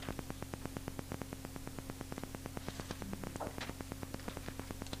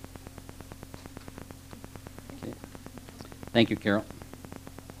Thank you, Carol.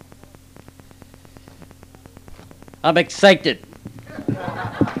 I'm excited.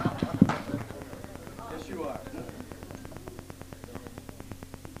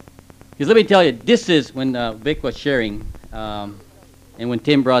 Because let me tell you, this is when Vic was sharing, and when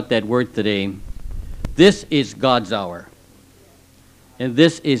Tim brought that word today, this is God's hour. And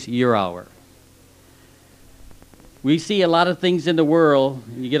this is your hour. We see a lot of things in the world,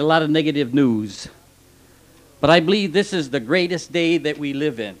 and you get a lot of negative news. But I believe this is the greatest day that we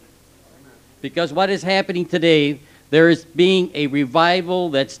live in. Because what is happening today, there is being a revival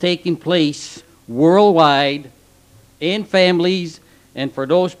that's taking place worldwide in families and for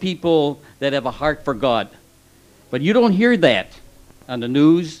those people that have a heart for God. But you don't hear that on the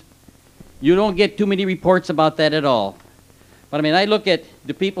news. You don't get too many reports about that at all. But I mean, I look at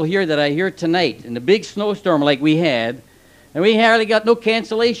the people here that I hear tonight in the big snowstorm like we had, and we hardly got no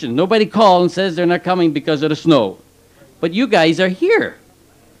cancellation. Nobody called and says they're not coming because of the snow. But you guys are here.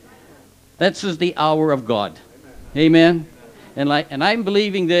 This is the hour of God. Amen. And I'm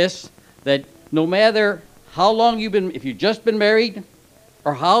believing this, that no matter how long you've been, if you've just been married,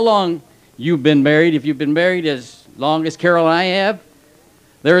 or how long you've been married, if you've been married as long as Carol and I have,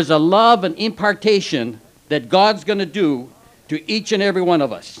 there is a love and impartation that God's going to do to each and every one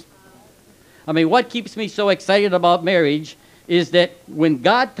of us. I mean, what keeps me so excited about marriage is that when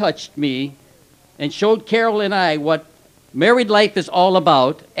God touched me and showed Carol and I what married life is all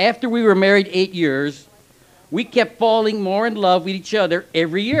about, after we were married 8 years, we kept falling more in love with each other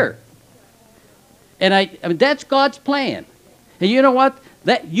every year. And I mean, that's God's plan. And you know what?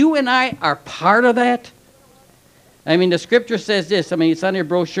 That you and I are part of that. I mean, the scripture says this. I mean, it's on your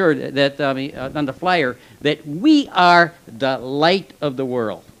brochure, that on the flyer, that we are the light of the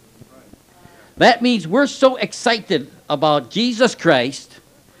world. That means we're so excited about Jesus Christ.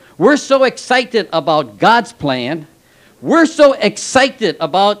 We're so excited about God's plan. We're so excited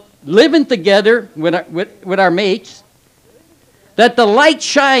about living together with our mates that the light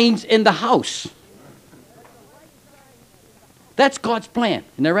shines in the house. That's God's plan.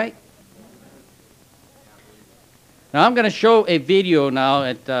 Isn't that right? Now, I'm going to show a video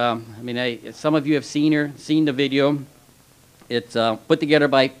now. Some of you have seen the video. It's put together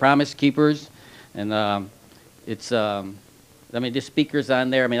by Promise Keepers. And the speaker's on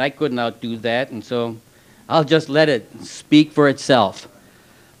there. I mean, I couldn't outdo that. And so I'll just let it speak for itself.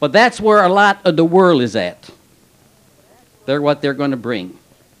 But that's where a lot of the world is at. They're what they're going to bring.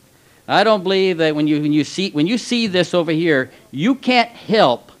 I don't believe that when you see this over here, you can't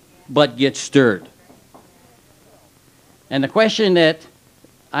help but get stirred. And the question that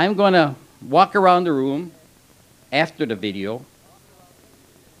I'm going to walk around the room after the video,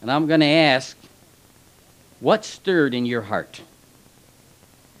 and I'm going to ask, what stirred in your heart?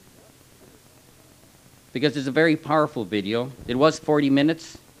 Because it's a very powerful video. It was 40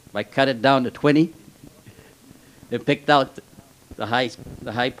 minutes. I cut it down to 20. It picked out the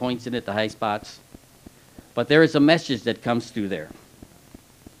high points in it, the high spots. But there is a message that comes through there.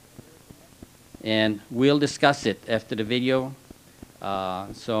 And we'll discuss it after the video.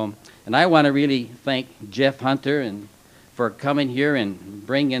 And I want to really thank Jeff Hunter and for coming here and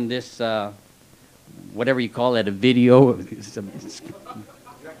bringing this, whatever you call it, a video,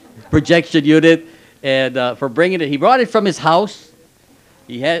 projection unit, and for bringing it. He brought it from his house.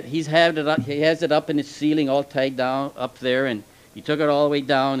 He has it up in his ceiling, all tied down up there, and he took it all the way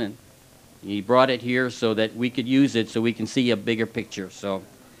down and he brought it here so that we could use it so we can see a bigger picture. So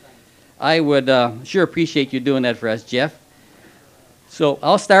I would sure appreciate you doing that for us, Jeff. So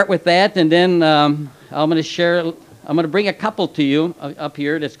I'll start with that, and then I'm going to bring a couple to you up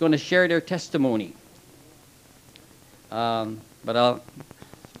here that's going to share their testimony. But I'll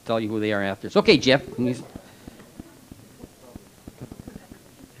tell you who they are after. So, okay, Jeff.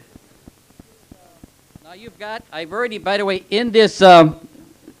 Now you've got, I've already, by the way, in this,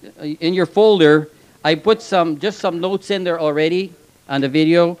 in your folder, I put just some notes in there already on the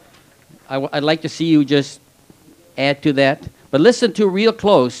video. I'd like to see you just add to that. But listen to real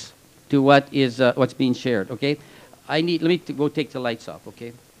close to what's being shared, okay? Let me go take the lights off,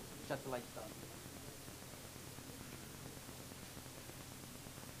 okay? Shut the lights off.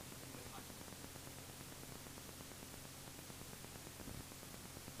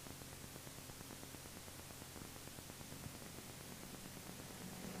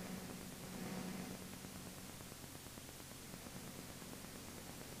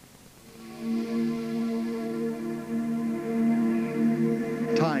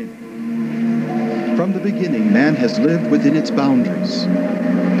 From the beginning, man has lived within its boundaries,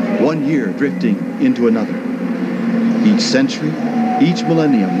 one year drifting into another, each century, each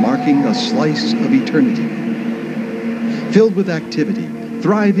millennium marking a slice of eternity. filled with activity,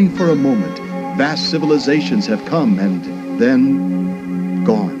 thriving for a moment. Vast civilizations have come and then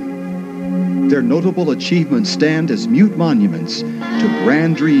gone. Their notable achievements stand as mute monuments to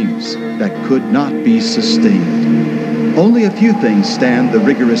grand dreams that could not be sustained. Only a few things stand the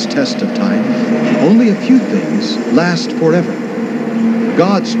rigorous test of time. Only a few things last forever.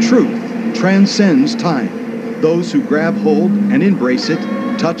 God's truth transcends time. Those who grab hold and embrace it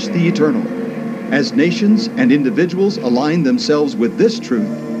touch the eternal. As nations and individuals align themselves with this truth,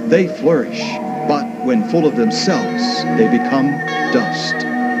 they flourish. But when full of themselves, they become dust.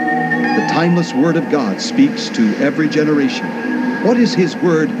 The timeless Word of God speaks to every generation. What is His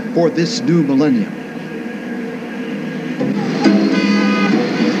word for this new millennium?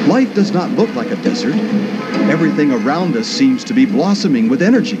 Life does not look like a desert. Everything around us seems to be blossoming with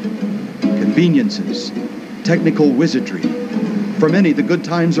energy, conveniences, technical wizardry. For many, the good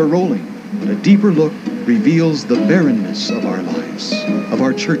times are rolling, but a deeper look reveals the barrenness of our lives, of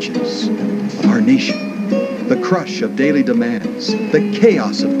our churches, of our nation. The crush of daily demands, the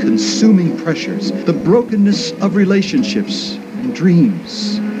chaos of consuming pressures, the brokenness of relationships and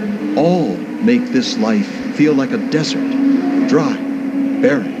dreams, all make this life feel like a desert, dry,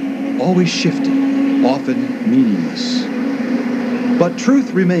 barren, always shifting, often meaningless. But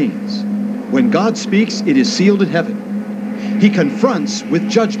truth remains. When God speaks, it is sealed in heaven. He confronts with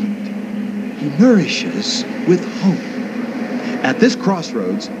judgment. He nourishes with hope. At this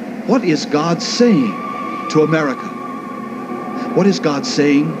crossroads, what is God saying to America? What is God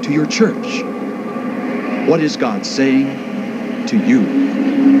saying to your church? What is God saying to you?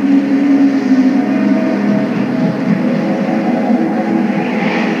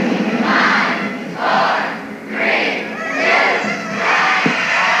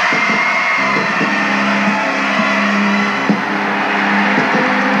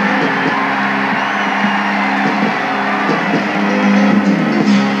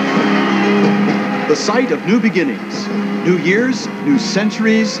 The site of new beginnings, new years, new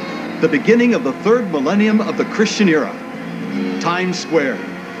centuries, the beginning of the third millennium of the Christian era. Times Square.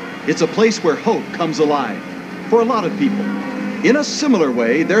 It's a place where hope comes alive for a lot of people. In a similar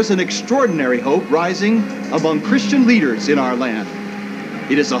way, there's an extraordinary hope rising among Christian leaders in our land.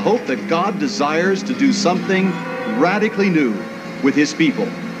 It is a hope that God desires to do something radically new with His people.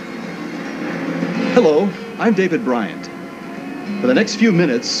 Hello, I'm David Bryant. For the next few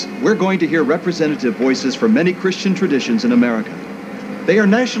minutes, we're going to hear representative voices from many Christian traditions in America. They are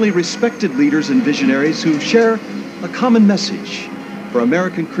nationally respected leaders and visionaries who share a common message for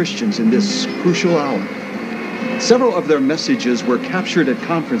American Christians in this crucial hour. Several of their messages were captured at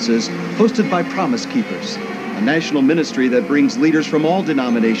conferences hosted by Promise Keepers, a national ministry that brings leaders from all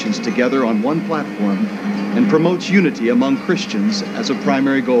denominations together on one platform and promotes unity among Christians as a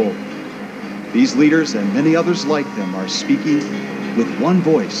primary goal. These leaders and many others like them are speaking with one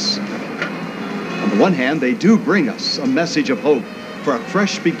voice. On the one hand, they do bring us a message of hope for a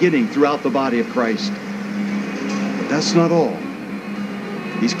fresh beginning throughout the body of Christ. But that's not all.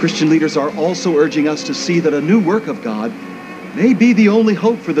 These Christian leaders are also urging us to see that a new work of God may be the only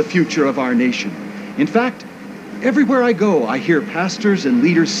hope for the future of our nation. In fact, everywhere I go, I hear pastors and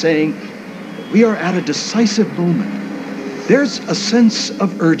leaders saying that we are at a decisive moment. There's a sense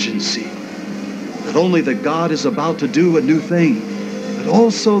of urgency. Not only that God is about to do a new thing, but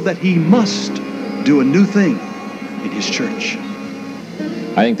also that He must do a new thing in His church.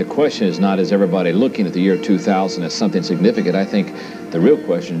 I think the question is not, is everybody looking at the year 2000 as something significant? I think the real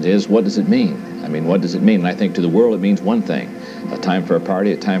question is, what does it mean? I mean, what does it mean? And I think to the world it means one thing, a time for a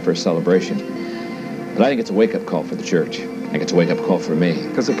party, a time for a celebration. But I think it's a wake-up call for the church. I think it's a wake-up call for me.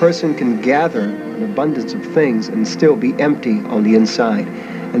 Because a person can gather an abundance of things and still be empty on the inside.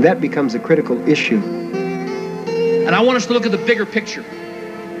 And that becomes a critical issue. And I want us to look at the bigger picture.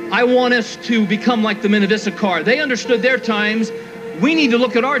 I want us to become like the men of Issachar. They understood their times. We need to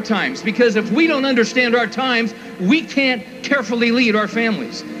look at our times, because if we don't understand our times, we can't carefully lead our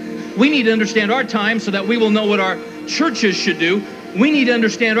families. We need to understand our times so that we will know what our churches should do. We need to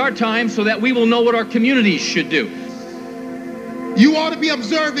understand our times so that we will know what our communities should do. You ought to be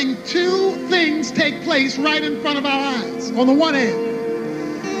observing two things take place right in front of our eyes. On the one hand,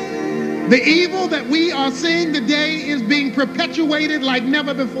 the evil that we are seeing today is being perpetuated like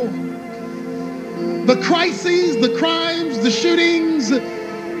never before. The crises, the crimes, the shootings,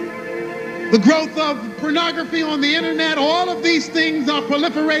 the growth of pornography on the internet, all of these things are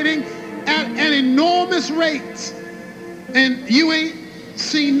proliferating at an enormous rate. And you ain't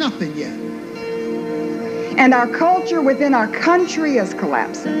seen nothing yet. And our culture within our country is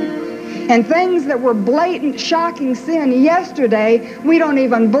collapsing. And things that were blatant, shocking sin yesterday, we don't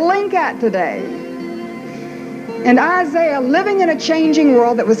even blink at today. And Isaiah, living in a changing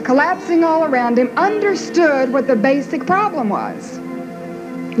world that was collapsing all around him, understood what the basic problem was.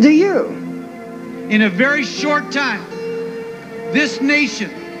 Do you? In a very short time, this nation,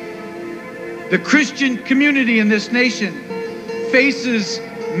 the Christian community in this nation, faces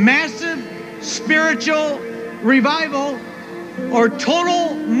massive spiritual revival or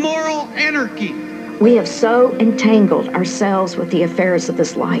total moral anarchy. We have so entangled ourselves with the affairs of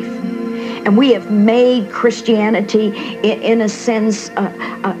this life. And we have made Christianity, in a sense,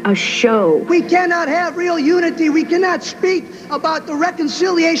 a show. We cannot have real unity. We cannot speak about the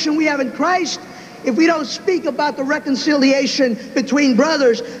reconciliation we have in Christ if we don't speak about the reconciliation between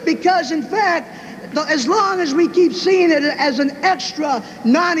brothers. Because, in fact, as long as we keep seeing it as an extra,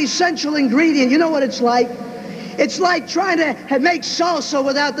 non-essential ingredient, you know what it's like? It's like trying to make salsa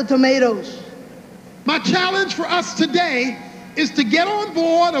without the tomatoes. My challenge for us today is to get on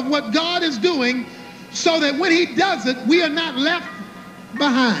board of what God is doing so that when he does it, we are not left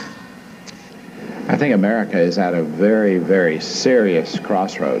behind. I think America is at a very, very serious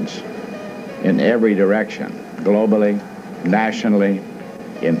crossroads in every direction, globally, nationally,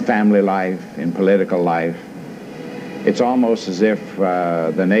 in family life, in political life. It's almost as if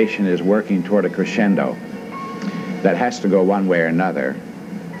the nation is working toward a crescendo that has to go one way or another.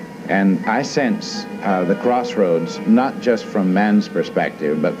 And I sense the crossroads, not just from man's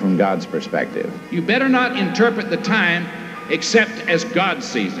perspective, but from God's perspective. You better not interpret the time except as God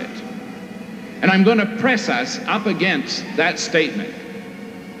sees it. And I'm going to press us up against that statement.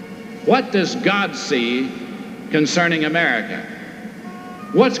 What does God see concerning America?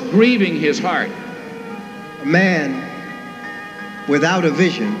 What's grieving his heart? A man without a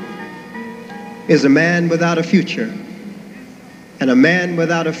vision is a man without a future. And a man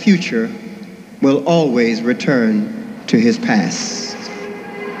without a future will always return to his past.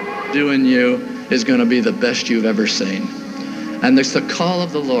 Doing you is going to be the best you've ever seen. And there's the call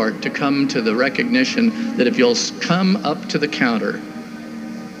of the Lord to come to the recognition that if you'll come up to the counter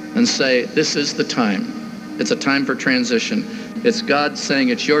and say, this is the time. It's a time for transition. It's God saying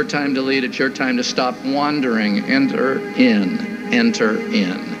it's your time to lead. It's your time to stop wandering. Enter in, enter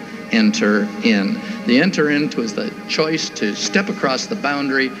in, enter in. The enter into is the choice to step across the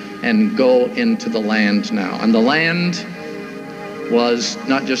boundary and go into the land now. And the land was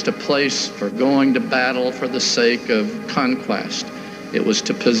not just a place for going to battle for the sake of conquest. It was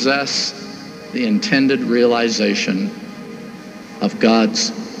to possess the intended realization of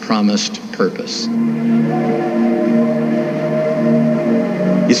God's promised purpose.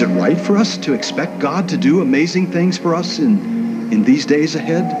 Is it right for us to expect God to do amazing things for us in these days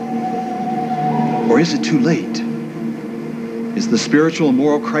ahead? Or is it too late? Is the spiritual and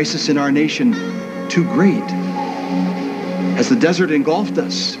moral crisis in our nation too great? Has the desert engulfed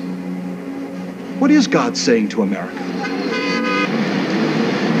us? What is God saying to America?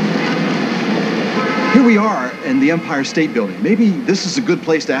 Here we are in the Empire State Building. Maybe this is a good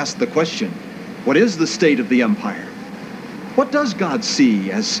place to ask the question, what is the state of the empire? What does God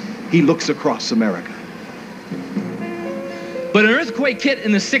see as he looks across America? But an earthquake hit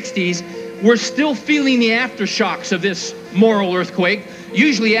in the 60s. We're still feeling the aftershocks of this moral earthquake.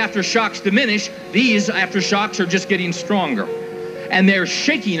 Usually aftershocks diminish. These aftershocks are just getting stronger. And they're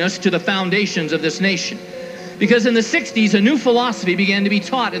shaking us to the foundations of this nation. Because in the 60s, a new philosophy began to be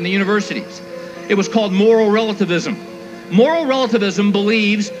taught in the universities. It was called moral relativism. Moral relativism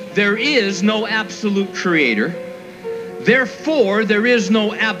believes there is no absolute creator. Therefore, there is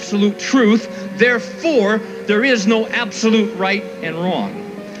no absolute truth. Therefore, there is no absolute right and wrong.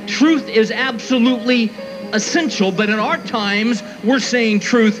 Truth is absolutely essential, but in our times, we're saying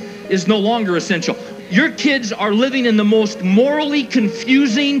truth is no longer essential. Your kids are living in the most morally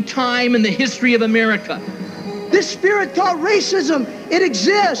confusing time in the history of America. This spirit called racism, it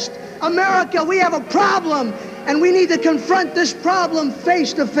exists. America, we have a problem, and we need to confront this problem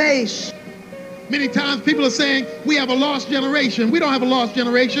face to face. Many times people are saying we have a lost generation. We don't have a lost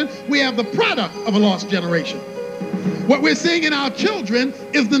generation. We have the product of a lost generation. What we're seeing in our children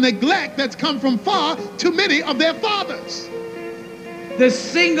is the neglect that's come from far too many of their fathers. The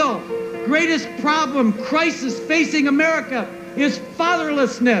single greatest problem, crisis facing America is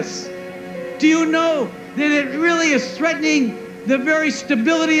fatherlessness. Do you know that it really is threatening the very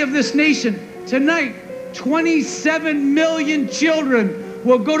stability of this nation? Tonight, 27 million children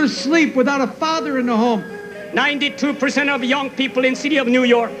will go to sleep without a father in the home. 92% of young people in the city of New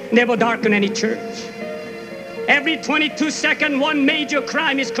York never darken any church. Every 22 seconds, one major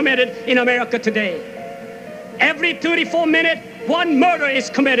crime is committed in America today. Every 34 minutes, one murder is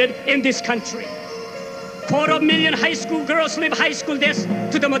committed in this country. 250,000 high school girls leave high school deaths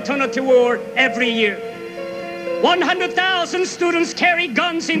to the maternity ward every year. 100,000 students carry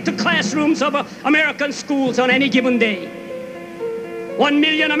guns into classrooms of American schools on any given day. 1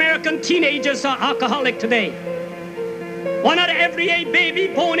 million American teenagers are alcoholic today. 1 out of every 8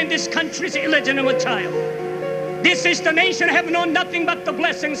 baby born in this country is an illegitimate child. This is the nation have known nothing but the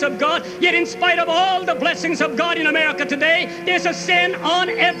blessings of God, yet in spite of all the blessings of God in America today, there's a sin on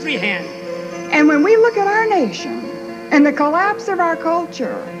every hand. And when we look at our nation and the collapse of our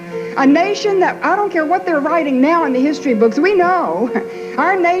culture, a nation that, I don't care what they're writing now in the history books, we know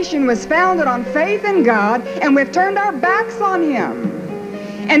our nation was founded on faith in God, and we've turned our backs on Him.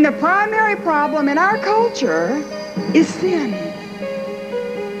 And the primary problem in our culture is sin.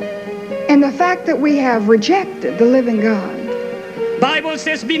 And the fact that we have rejected the living God. Bible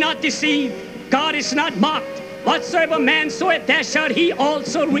says, be not deceived. God is not mocked. Whatsoever man soweth, that shall he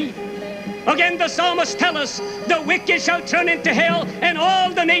also reap. Again, the psalmist tells us, the wicked shall turn into hell, and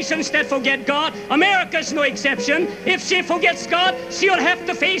all the nations that forget God. America's no exception. If she forgets God, she'll have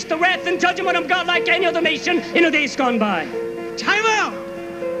to face the wrath and judgment of God like any other nation in the days gone by. Time out!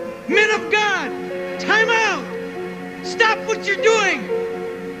 Men of God, time out! Stop what you're doing!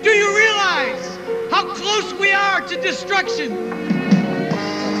 Do you realize how close we are to destruction?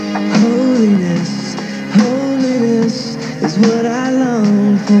 Holiness, holiness is what I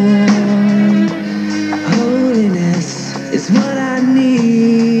long for. Holiness is what I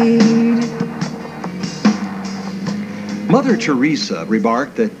need. Mother Teresa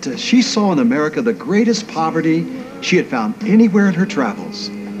remarked that she saw in America the greatest poverty she had found anywhere in her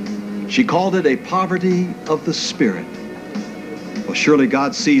travels. She called it a poverty of the spirit. Well, surely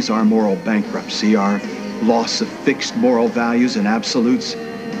God sees our moral bankruptcy, our loss of fixed moral values and absolutes.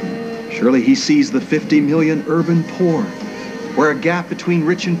 Surely He sees the 50 million urban poor, where a gap between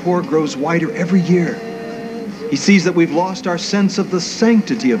rich and poor grows wider every year. He sees that we've lost our sense of the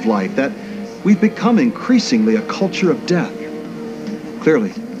sanctity of life, that we've become increasingly a culture of death.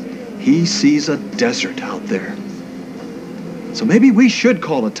 Clearly, He sees a desert out there. So maybe we should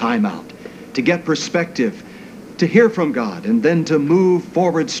call a timeout to get perspective, to hear from God, and then to move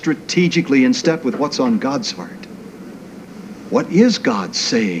forward strategically in step with what's on God's heart. What is God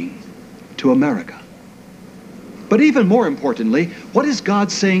saying to America? But even more importantly, what is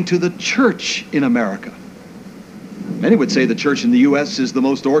God saying to the church in America? Many would say the church in the U.S. is the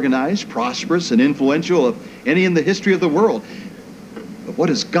most organized, prosperous, and influential of any in the history of the world. But what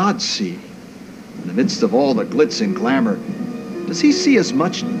does God see? In the midst of all the glitz and glamour, does He see as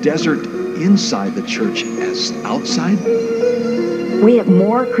much desert inside the church as outside? We have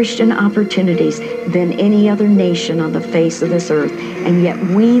more Christian opportunities than any other nation on the face of this earth, and yet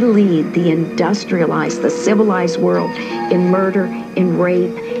we lead the industrialized, the civilized world in murder, in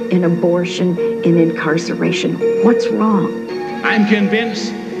rape, in abortion, in incarceration. What's wrong? I'm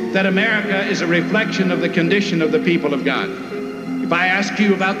convinced that America is a reflection of the condition of the people of God. If I ask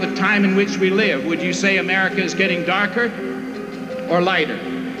you about the time in which we live, would you say America is getting darker or lighter?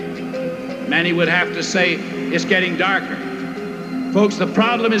 Many would have to say it's getting darker. Folks, the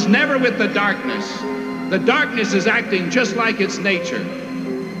problem is never with the darkness. The darkness is acting just like its nature.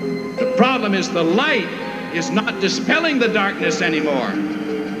 The problem is the light is not dispelling the darkness anymore.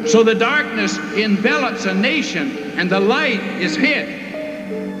 So the darkness envelops a nation and the light is hid.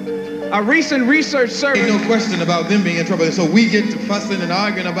 A recent research survey... Ain't no question about them being in trouble. So we get to fussing and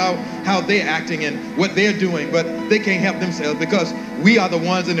arguing about how they're acting and what they're doing, but they can't help themselves because we are the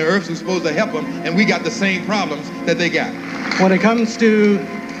ones in the earth who's supposed to help them, and we got the same problems that they got. When it comes to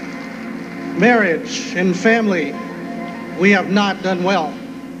marriage and family, we have not done well.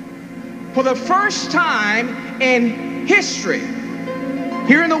 For the first time in history,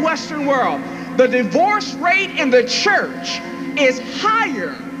 here in the Western world, the divorce rate in the church is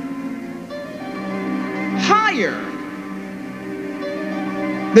higher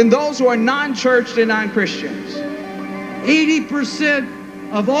than those who are non-churched and non-Christians.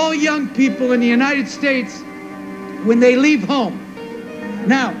 80% of all young people in the United States, when they leave home.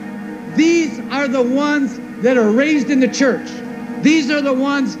 Now, these are the ones that are raised in the church. These are the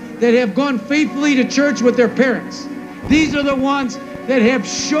ones that have gone faithfully to church with their parents. These are the ones that have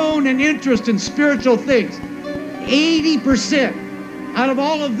shown an interest in spiritual things. 80% out of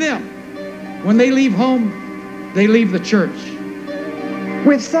all of them, when they leave home, they leave the church.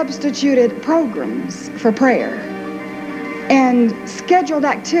 We've substituted programs for prayer and scheduled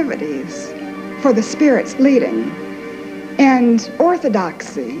activities for the Spirit's leading, and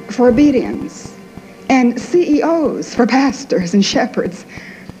orthodoxy for obedience, and CEOs for pastors and shepherds.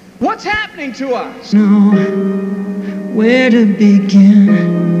 What's happening to us? Know where to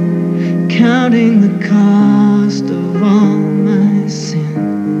begin, counting the cost of all my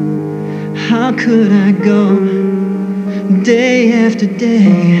sin. How could I go day after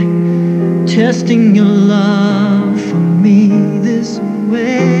day, testing your love for me this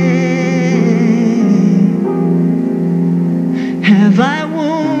way. Have I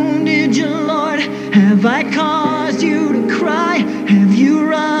wounded you, Lord? Have I caused you to cry? Have you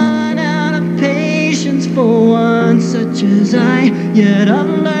run out of patience for one such as I? Yet I've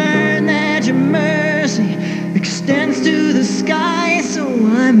learned that your mercy extends to the sky, so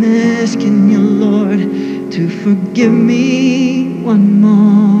I'm asking you, Lord, to forgive me one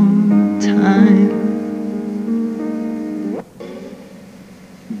more time.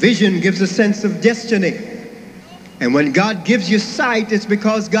 Vision gives a sense of destiny. And when God gives you sight, it's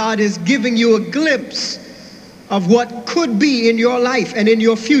because God is giving you a glimpse of what could be in your life and in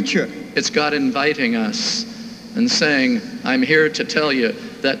your future. It's God inviting us and saying, I'm here to tell you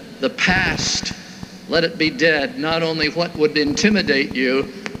that the past, let it be dead. Not only what would intimidate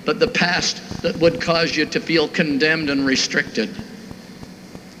you, but the past that would cause you to feel condemned and restricted.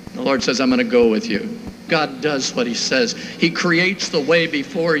 The Lord says, I'm going to go with you. God does what he says. He creates the way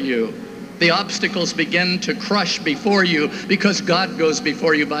before you. The obstacles begin to crush before you because God goes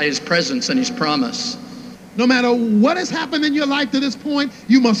before you by his presence and his promise. No matter what has happened in your life to this point,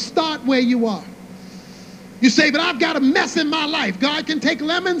 you must start where you are. You say, but I've got a mess in my life. God can take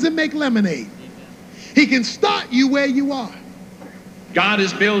lemons and make lemonade. He can start you where you are. God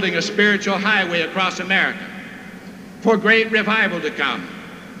is building a spiritual highway across America for great revival to come.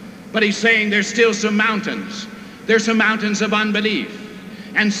 But he's saying there's still some mountains. There's some mountains of unbelief.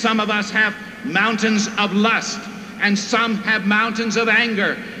 And some of us have mountains of lust. And some have mountains of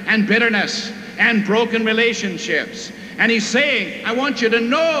anger and bitterness and broken relationships. And he's saying, I want you to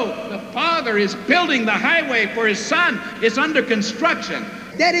know the Father is building the highway for his Son. It's under construction.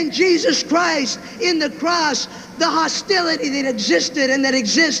 That in Jesus Christ, in the cross, the hostility that existed and that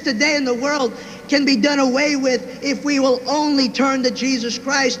exists today in the world can be done away with if we will only turn to Jesus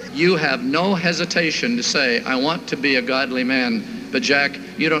Christ. You have no hesitation to say, I want to be a godly man, but Jack,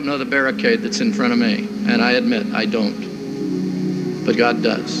 you don't know the barricade that's in front of me. And I admit, I don't. But God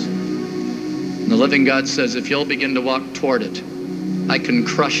does. And the living God says, if you'll begin to walk toward it, I can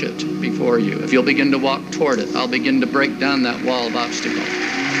crush it before you. If you'll begin to walk toward it, I'll begin to break down that wall of obstacle.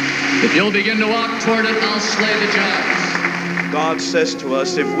 If you'll begin to walk toward it, I'll slay the giants. God says to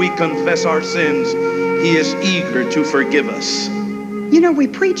us, if we confess our sins, he is eager to forgive us. You know, we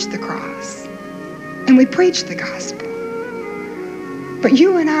preach the cross and we preach the gospel. But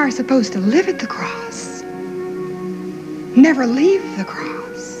you and I are supposed to live at the cross, never leave the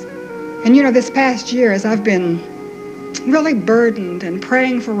cross. And you know, this past year, as I've been really burdened and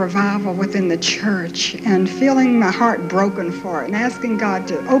praying for revival within the church and feeling my heart broken for it and asking God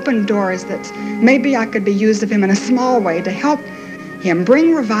to open doors that maybe I could be used of him in a small way to help him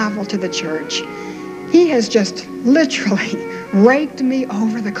bring revival to the church, he has just literally raked me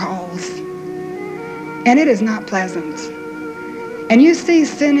over the coals. And it is not pleasant. And you see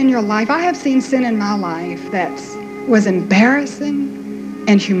sin in your life. I have seen sin in my life that was embarrassing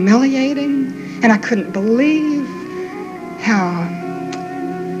and humiliating, and I couldn't believe how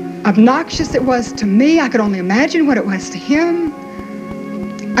obnoxious it was to me. I could only imagine what it was to him.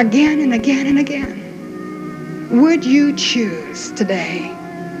 Again and again and again. Would you choose today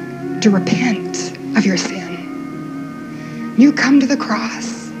to repent of your sin? You come to the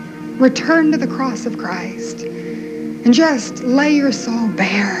cross, return to the cross of Christ, and just lay your soul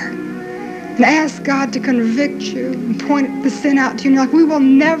bare and ask God to convict you and point the sin out to you. And you're like, we will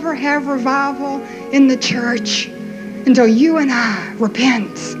never have revival in the church until you and I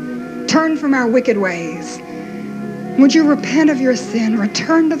repent, turn from our wicked ways. Would you repent of your sin,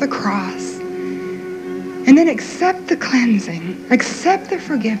 return to the cross, and then accept the cleansing, accept the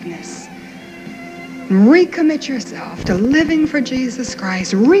forgiveness, and recommit yourself to living for Jesus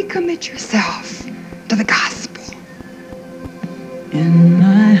Christ. Recommit yourself to the gospel. In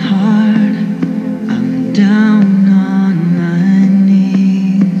my heart, I'm down on my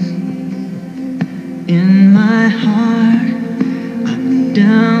knees. In my heart, I'm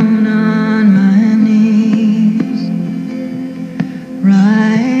down on my knees.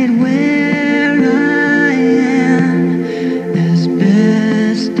 Right where I am, as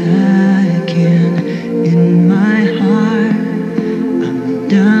best I can. In my heart, I'm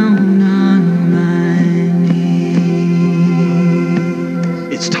down on my knees.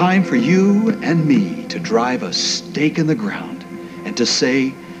 It's time for you and me to drive a stake in the ground and to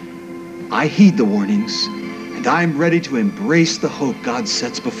say, I heed the warnings, and I'm ready to embrace the hope God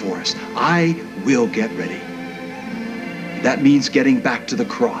sets before us. I will get ready. That means getting back to the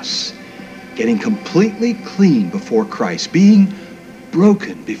cross, getting completely clean before Christ, being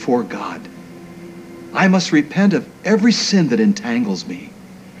broken before God. I must repent of every sin that entangles me.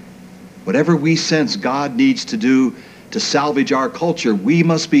 Whatever we sense God needs to do to salvage our culture, we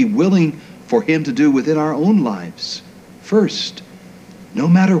must be willing for him to do within our own lives first, no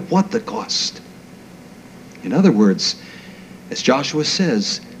matter what the cost. In other words, as Joshua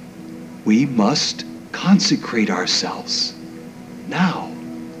says, we must consecrate ourselves now.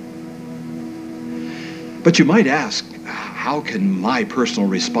 But you might ask, how can my personal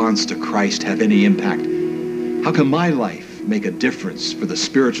response to Christ have any impact? How can my life make a difference for the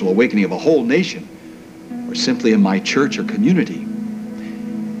spiritual awakening of a whole nation, or simply in my church or community?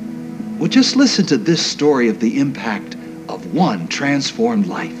 Well, just listen to this story of the impact of one transformed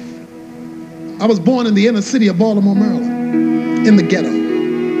life. I was born in the inner city of Baltimore, Maryland, in the ghetto.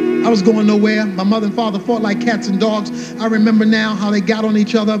 I was going nowhere. My mother and father fought like cats and dogs. I remember now how they got on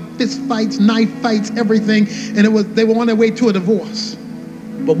each other, fist fights, knife fights, everything, and they were on their way to a divorce.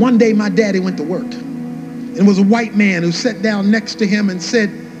 But one day my daddy went to work, and it was a white man who sat down next to him and said,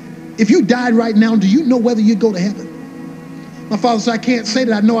 "If you died right now, do you know whether you'd go to heaven?" My father said, "I can't say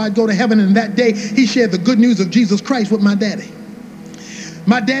that I know I'd go to heaven." And that day, he shared the good news of Jesus Christ with my daddy.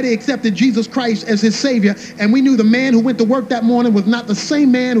 My daddy accepted Jesus Christ as his Savior, and we knew the man who went to work that morning was not the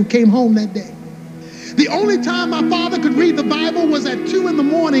same man who came home that day. The only time my father could read the Bible was at 2 in the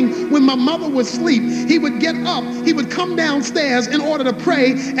morning when my mother was asleep. He would get up, he would come downstairs in order to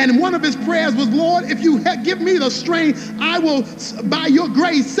pray, and one of his prayers was, "Lord, if you give me the strength, I will, by your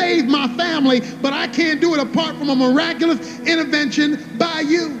grace, save my family, but I can't do it apart from a miraculous intervention by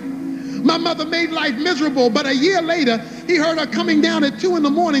you." My mother made life miserable, but a year later, he heard her coming down at 2 in the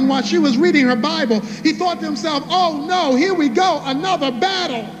morning while she was reading her Bible. He thought to himself, "Oh no, here we go, another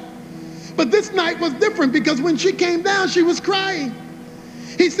battle." But this night was different because when she came down, she was crying.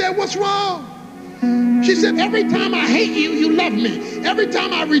 He said, "What's wrong?" She said, "Every time I hate you, you love me. Every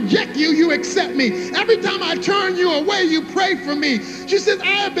time I reject you, you accept me. Every time I turn you away, you pray for me." She says,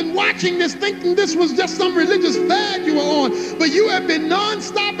 "I have been watching this thinking this was just some religious fad you were on, but you have been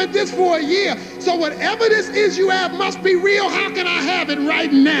nonstop at this for a year. So whatever this is you have must be real. How can I have it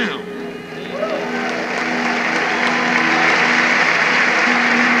right now?"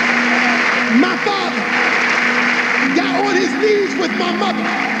 My father got on his knees with my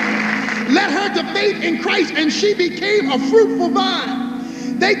mother, led her to faith in Christ, and she became a fruitful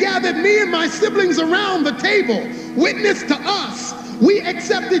vine. They gathered me and my siblings around the table, witness to us. We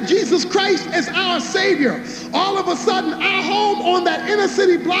accepted Jesus Christ as our Savior. All of a sudden, our home on that inner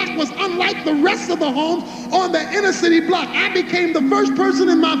city block was unlike the rest of the homes on the inner city block. I became the first person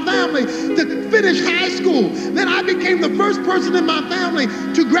in my family to finish high school. Then I became the first person in my family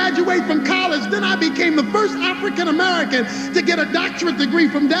to graduate from college. Then I became the first African American to get a doctorate degree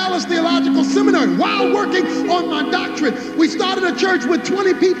from Dallas Theological Seminary. While working on my doctorate, we started a church with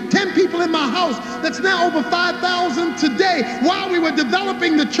 10 people in my house. That's now over 5,000 today. While we were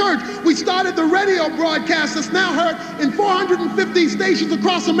developing the church, we started the radio broadcast that's now heard in 450 stations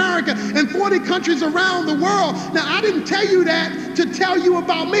across America and 40 countries around the world. Now, I didn't tell you that to tell you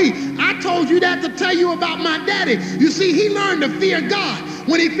about me. I told you that to tell you about my daddy. You see, he learned to fear God.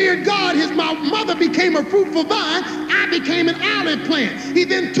 When he feared God, my mother became a fruitful vine. I became an olive plant. He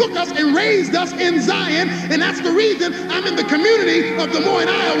then took us and raised us in Zion, and that's the reason I'm in the community of Des Moines,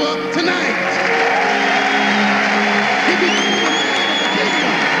 Iowa tonight.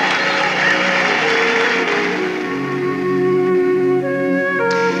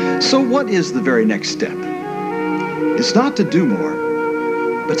 So what is the very next step? It's not to do more,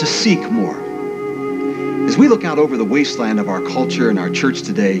 but to seek more. As we look out over the wasteland of our culture and our church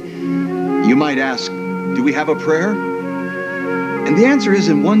today, you might ask, do we have a prayer? And the answer is,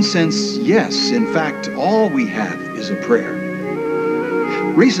 in one sense, yes. In fact, all we have is a prayer.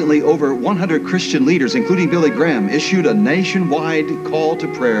 Recently, over 100 Christian leaders, including Billy Graham, issued a nationwide call to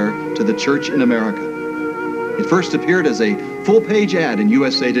prayer to the church in America. It first appeared as a full-page ad in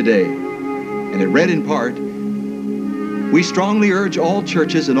USA Today, and it read in part, "We strongly urge all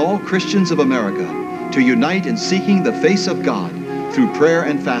churches and all Christians of America to unite in seeking the face of God through prayer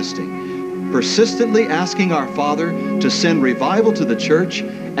and fasting, persistently asking our Father to send revival to the church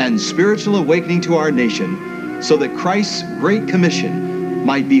and spiritual awakening to our nation so that Christ's Great Commission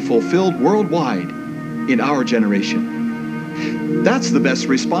might be fulfilled worldwide in our generation." That's the best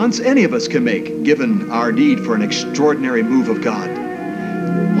response any of us can make, given our need for an extraordinary move of God.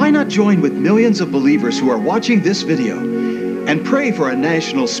 Why not join with millions of believers who are watching this video and pray for a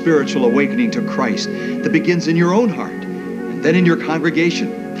national spiritual awakening to Christ that begins in your own heart and then in your congregation?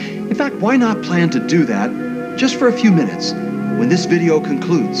 In fact, why not plan to do that just for a few minutes when this video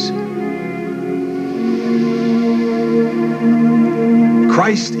concludes?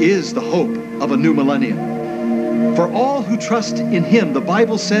 Christ is the hope of a new millennium. For all who trust in him, the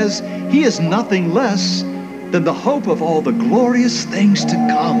Bible says he is nothing less than the hope of all the glorious things to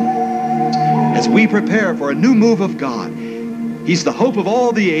come. As we prepare for a new move of God, he's the hope of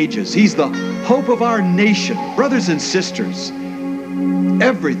all the ages. He's the hope of our nation. Brothers and sisters,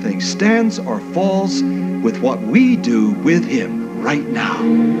 everything stands or falls with what we do with him right now.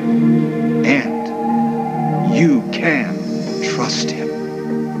 And you can trust him.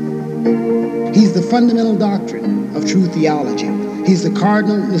 He's the fundamental doctrine of true theology. He's the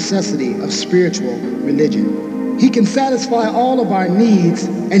cardinal necessity of spiritual religion. He can satisfy all of our needs,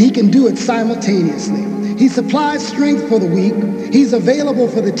 and he can do it simultaneously. He supplies strength for the weak. He's available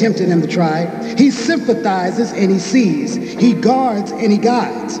for the tempted and the tried. He sympathizes and he sees. He guards and he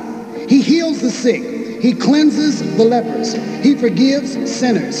guides. He heals the sick. He cleanses the lepers. He forgives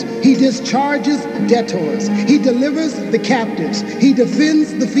sinners. He discharges debtors. He delivers the captives. He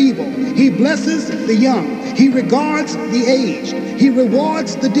defends the feeble. He blesses the young. He regards the aged. He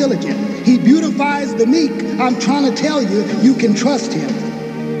rewards the diligent. He beautifies the meek. I'm trying to tell you, you can trust him.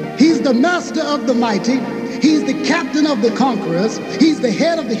 He's the master of the mighty. He's the captain of the conquerors. He's the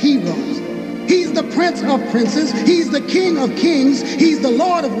head of the heroes. He's the prince of princes. He's the king of kings. He's the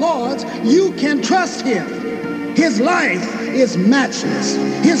lord of lords. You can trust him. His life is matchless.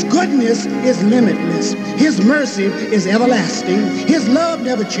 His goodness is limitless. His mercy is everlasting. His love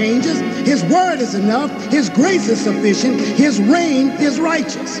never changes. His word is enough. His grace is sufficient. His reign is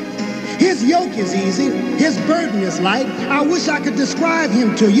righteous. His yoke is easy. His burden is light. I wish I could describe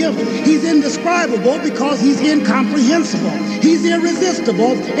him to you. He's indescribable because he's incomprehensible. He's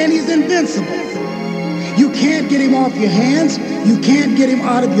irresistible and he's invincible. You can't get him off your hands. You can't get him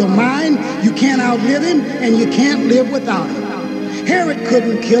out of your mind. You can't outlive him, and you can't live without him. Herod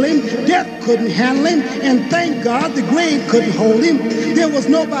couldn't kill him. Death couldn't handle him. And thank God the grave couldn't hold him. There was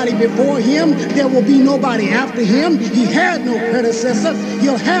nobody before him. There will be nobody after him. He had no predecessor.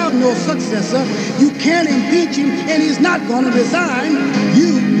 He'll have no successor. You can't impeach him, and he's not going to resign.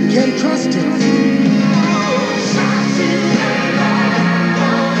 You can trust him.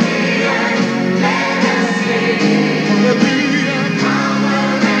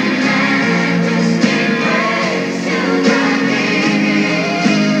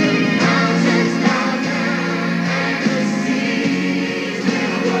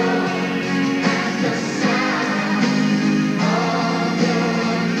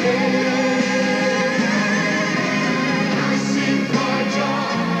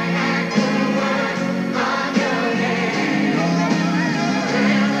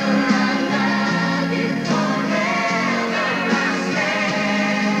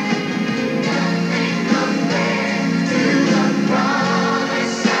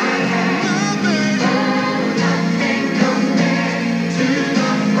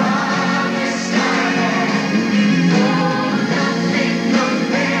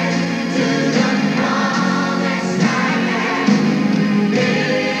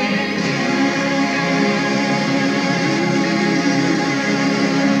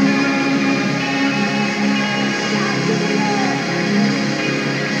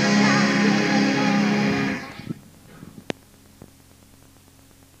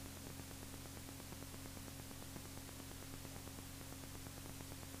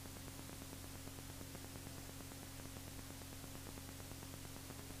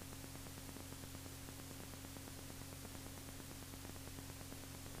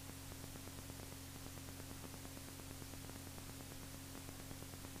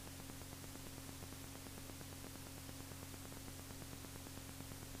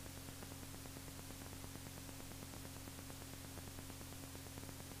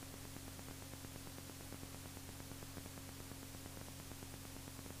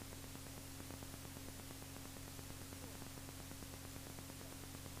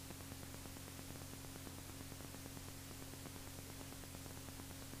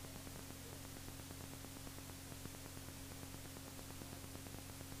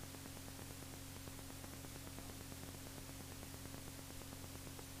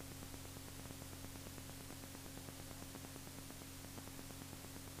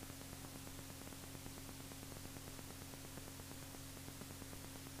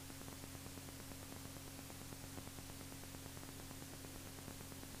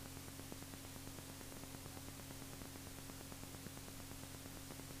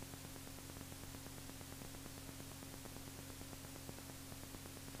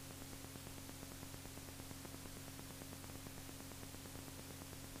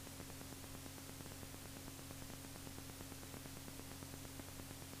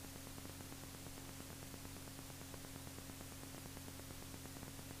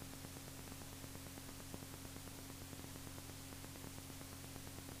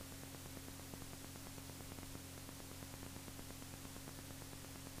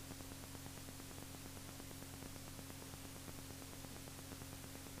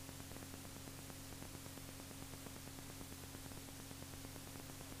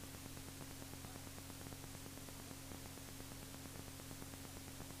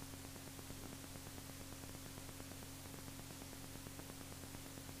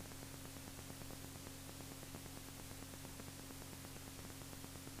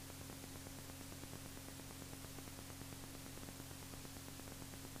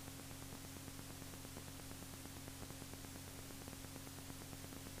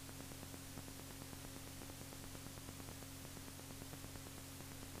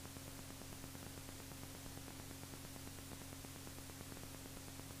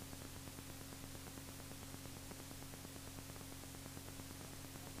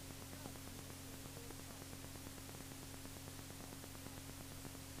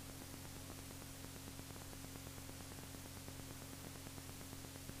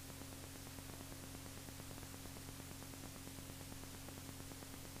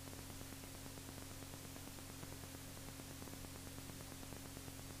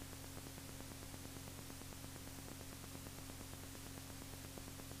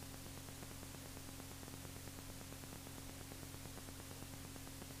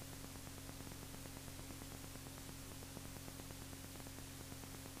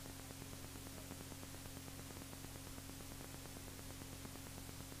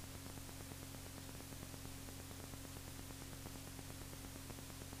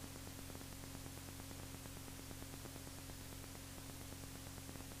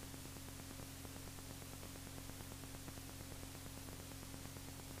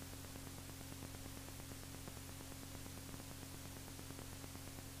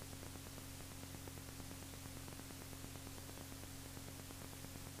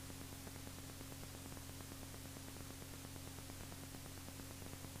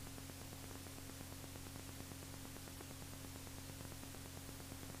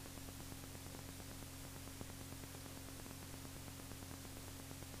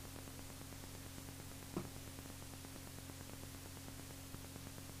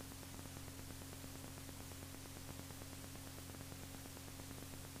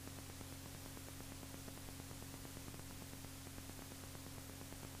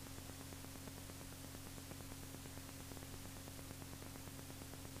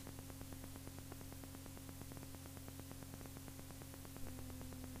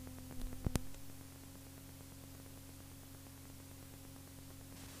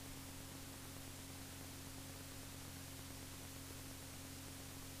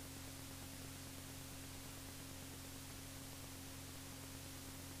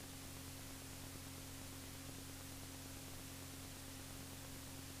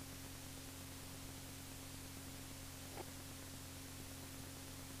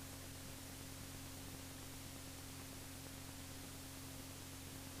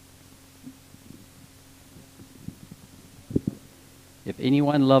 If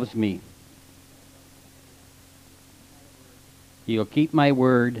anyone loves me, he will keep my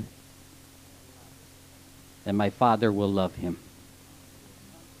word, and my Father will love him.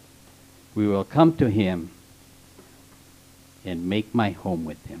 We will come to him and make my home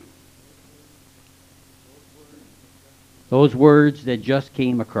with him. Those words that just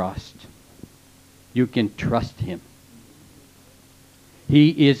came across, you can trust him.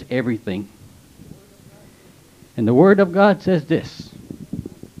 He is everything. And the Word of God says this,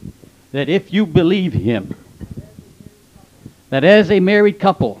 that if you believe him, that as a married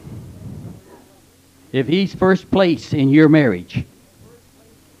couple, if he's first place in your marriage,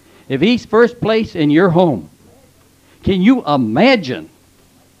 if he's first place in your home, can you imagine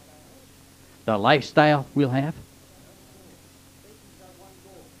the lifestyle we'll have?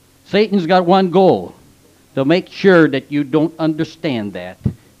 Satan's got one goal, to make sure that you don't understand that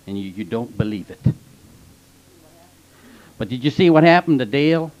and you don't believe it. But did you see what happened to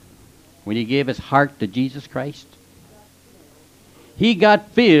Dale when he gave his heart to Jesus Christ? He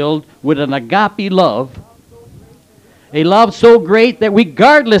got filled with an agape love, a love so great that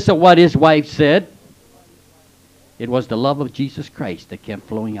regardless of what his wife said, it was the love of Jesus Christ that kept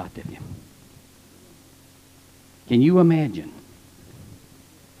flowing out of him. Can you imagine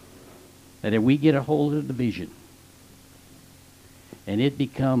that if we get a hold of the vision and it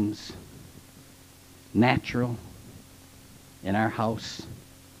becomes natural in our house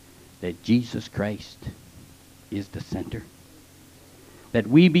that Jesus Christ is the center, that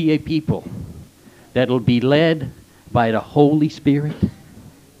we be a people that will be led by the Holy Spirit,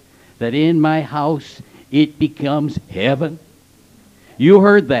 that in my house it becomes heaven. You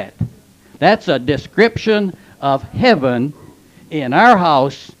heard that. That's a description of heaven in our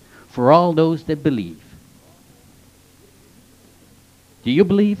house for all those that believe. Do you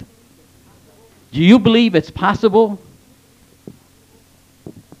believe? Do you believe it's possible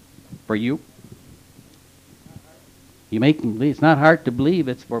for you? You make them believe. It's not hard to believe.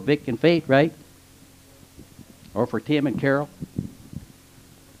 It's for Vic and Faith, right? Or for Tim and Carol.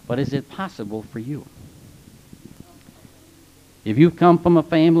 But is it possible for you? If you've come from a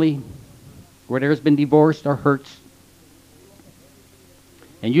family where there's been divorce or hurts,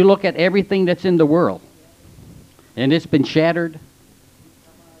 and you look at everything that's in the world, and it's been shattered,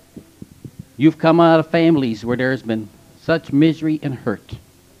 you've come out of families where there's been such misery and hurt,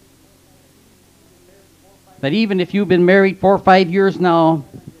 that even if you've been married 4 or 5 years now,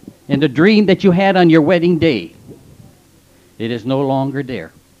 and the dream that you had on your wedding day, it is no longer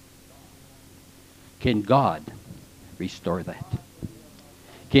there. Can God restore that?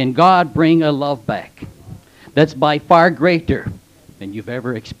 Can God bring a love back that's by far greater than you've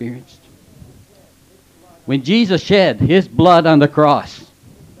ever experienced? When Jesus shed his blood on the cross,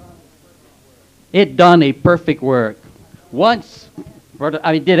 it done a perfect work. Once,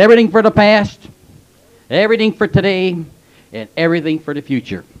 did everything for the past, everything for today, and everything for the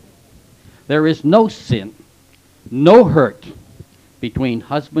future. There is no sin, no hurt between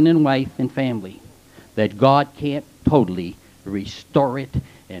husband and wife and family that God can't totally restore it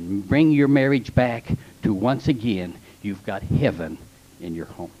and bring your marriage back to once again you've got heaven in your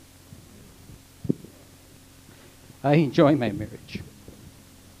home. I enjoy my marriage.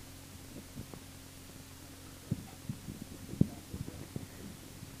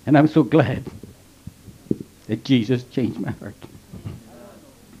 And I'm so glad that Jesus changed my heart.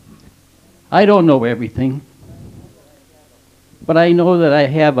 I don't know everything, but I know that I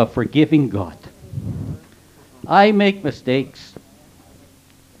have a forgiving God. I make mistakes,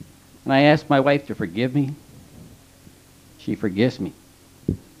 and I ask my wife to forgive me. She forgives me.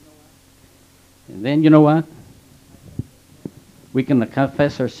 And then you know what? We can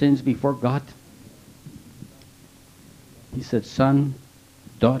confess our sins before God. He said, son,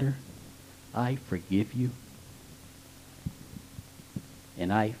 daughter, I forgive you,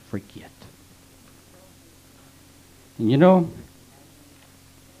 and I forget. And you know,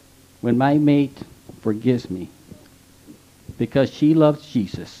 when my mate forgives me because she loves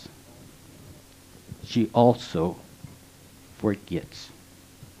Jesus, she also forgets.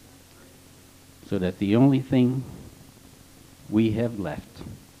 So that the only thing we have left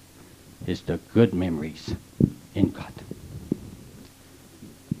is the good memories in God.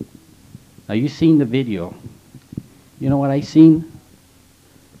 Now, you've seen the video. You know what I seen?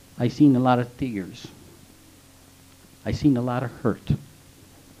 I seen a lot of tears. I seen a lot of hurt.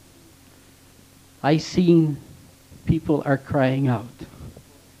 I seen people are crying out.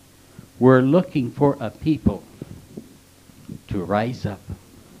 We're looking for a people to rise up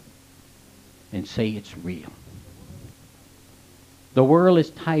and say it's real. The world is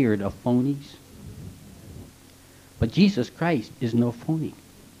tired of phonies. But Jesus Christ is no phony.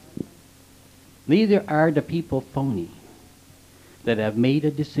 Neither are the people phony that have made a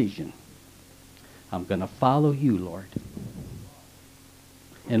decision. I'm going to follow you, Lord.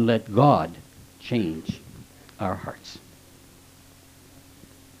 And let God change our hearts.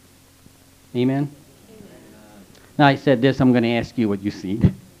 Amen? Now I said this, I'm going to ask you what you've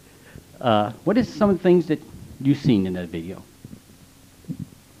seen. What is some of the things that you've seen in that video?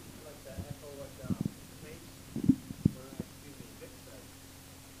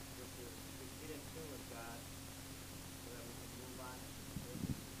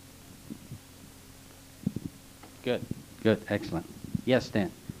 Good, good, excellent. Yes,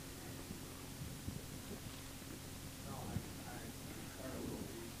 Dan.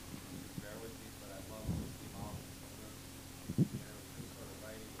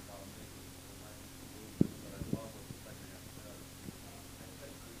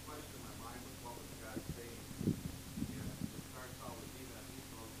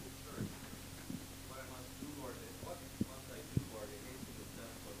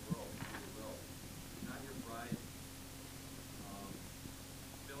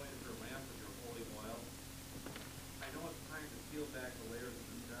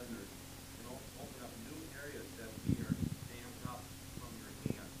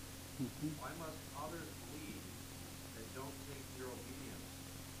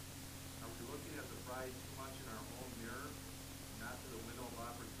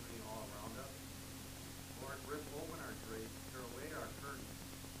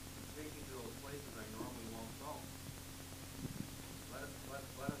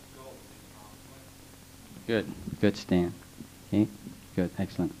 Good, good, Stan. Okay, good,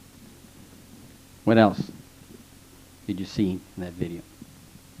 excellent. What else did you see in that video?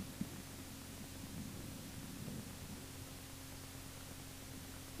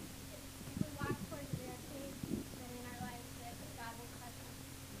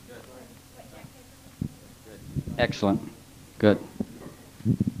 Excellent, good.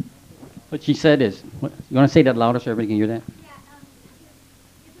 What she said is, what, you want to say that louder so everybody can hear that?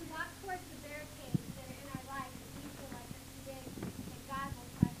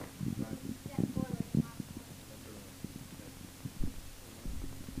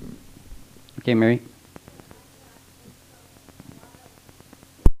 Okay, Mary.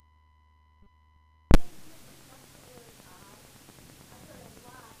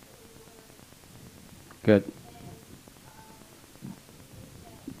 Good.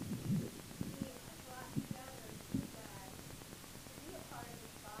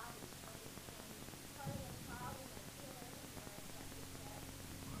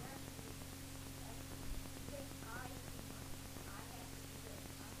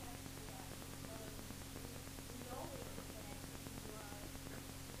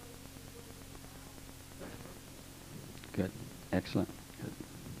 Good. Excellent. Good.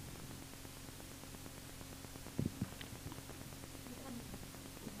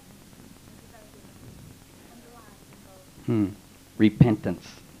 Repentance.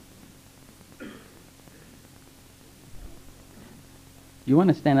 You want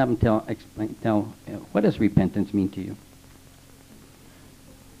to stand up and tell what does repentance mean to you?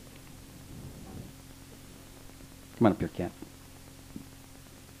 Come on up here, Kat.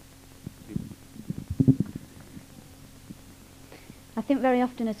 I think very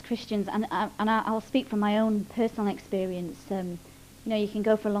often as Christians, and I'll speak from my own personal experience, you know, you can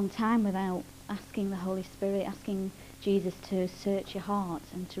go for a long time without asking the Holy Spirit, asking Jesus to search your heart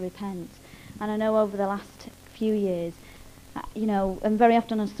and to repent. And I know over the last few years, you know, and very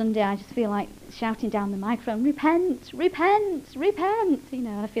often on Sunday I just feel like shouting down the microphone, repent, repent, repent. You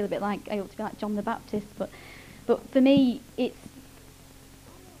know, I feel a bit like I ought to be like John the Baptist, but for me it's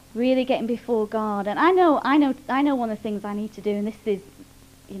really getting before God. And I know one of the things I need to do, and this is,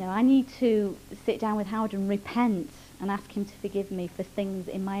 you know, I need to sit down with Howard and repent and ask him to forgive me for things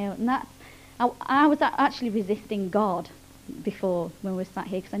in my own. And that's, I was actually resisting God before when we sat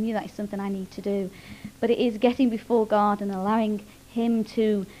here, because I knew that is something I need to do. But it is getting before God and allowing him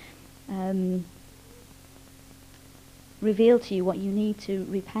to reveal to you what you need to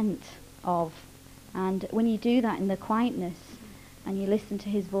repent of. And when you do that in the quietness and you listen to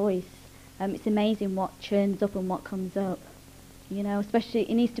his voice, it's amazing what churns up and what comes up. You know, especially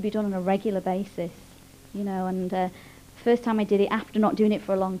it needs to be done on a regular basis. You know, and first time I did it, after not doing it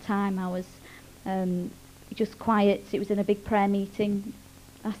for a long time, I was just quiet. It was in a big prayer meeting,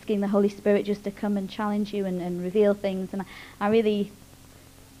 asking the Holy Spirit just to come and challenge you and reveal things. And I really,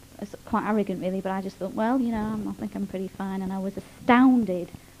 it's quite arrogant really, but I just thought, well, you know, I think I'm pretty fine. And I was astounded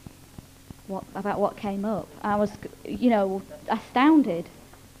about what came up. I was, you know, astounded.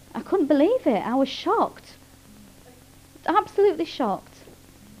 I couldn't believe it. I was shocked. absolutely shocked.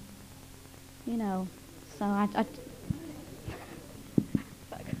 You know, so I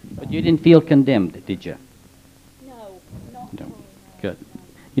But you didn't feel condemned, did you? No, not No. Good.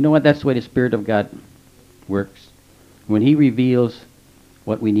 You know what? That's the way the Spirit of God works. When He reveals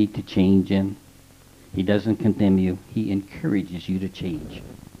what we need to change in, He doesn't condemn you. He encourages you to change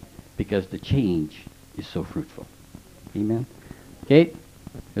because the change is so fruitful. Amen? Okay?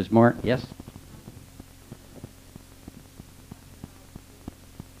 There's more? Yes?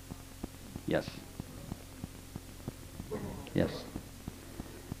 Yes. Yes.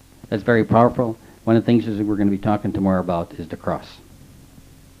 That's very powerful. One of the things that we're going to be talking tomorrow about is the cross.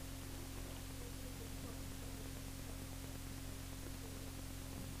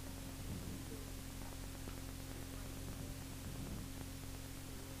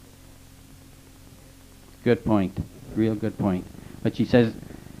 Good point. Real good point. But she says,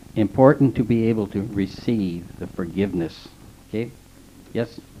 important to be able to receive the forgiveness. Okay?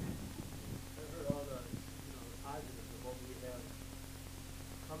 Yes?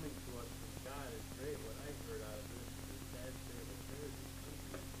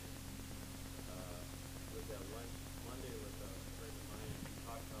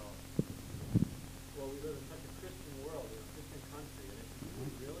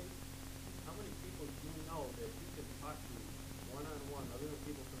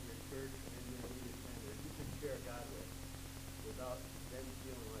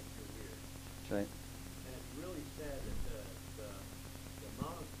 Right. And it's really sad that the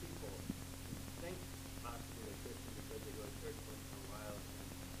amount of people who think possibly they're Christian because they go to church once in a while,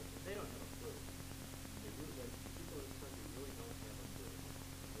 but they don't have a clue. People in this country really don't have a clue.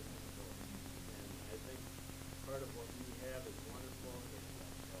 And I think part of what we have is wonderful,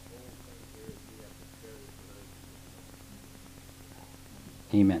 and the whole thing here is we have to share this with other people.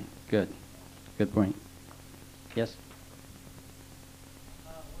 Amen. Good. Good point. Yes?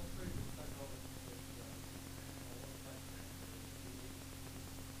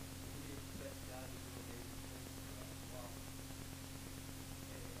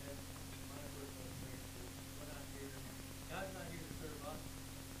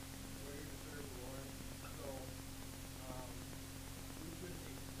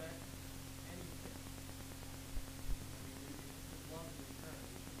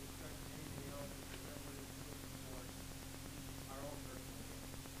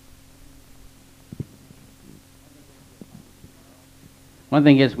 One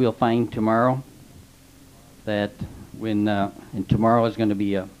thing is we'll find tomorrow that when, and tomorrow is going to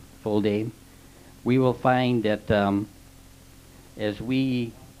be a full day, we will find that as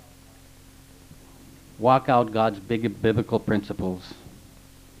we walk out God's big biblical principles,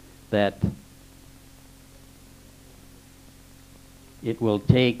 that it will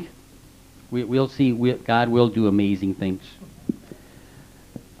take, we'll see God will do amazing things.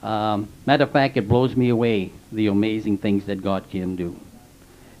 Matter of fact, it blows me away, the amazing things that God can do.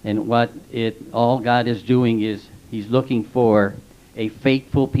 And what all God is doing is He's looking for a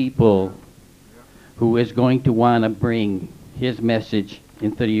faithful people who is going to want to bring His message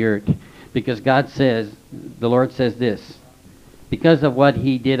into the earth. Because God says, the Lord says this, because of what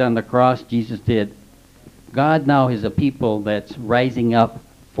He did on the cross, Jesus did, God now is a people that's rising up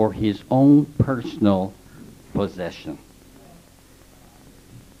for His own personal possession.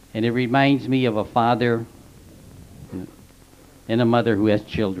 And it reminds me of a father and a mother who has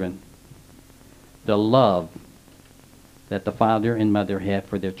children. The love that the father and mother have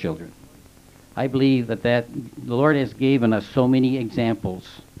for their children. I believe that the Lord has given us so many examples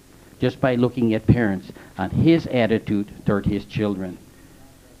just by looking at parents on His attitude toward His children.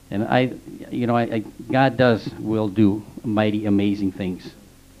 And God will do mighty, amazing things.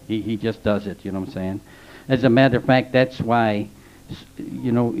 He just does it, you know what I'm saying? As a matter of fact, that's why,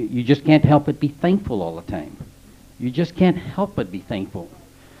 you just can't help but be thankful all the time. You just can't help but be thankful.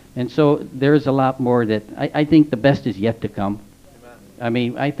 And so there's a lot more that I think the best is yet to come. Amen. I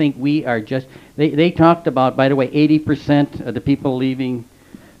mean, I think we are just, they talked about, by the way, 80% of the people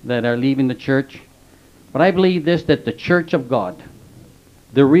that are leaving the church. But I believe this, that the church of God,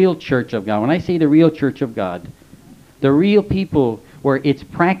 the real church of God, when I say the real church of God, the real people where it's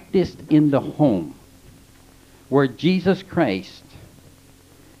practiced in the home, where Jesus Christ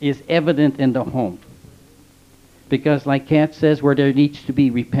is evident in the home. Because like Kat says, where there needs to be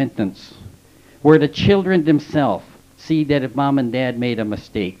repentance, where the children themselves see that if mom and dad made a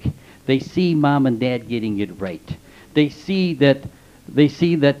mistake, they see mom and dad getting it right. They see that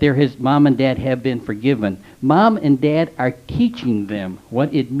mom and dad have been forgiven. Mom and dad are teaching them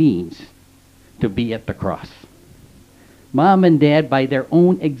what it means to be at the cross. Mom and dad, by their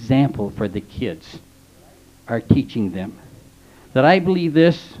own example for the kids, are teaching them. That I believe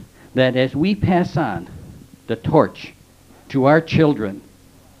this, that as we pass on the torch to our children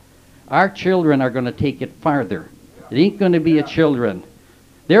are going to take it farther. It ain't going to be a children.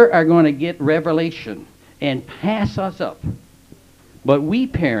 They are going to get revelation and pass us up. But we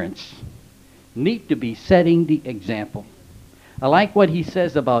parents need to be setting the example. I like what he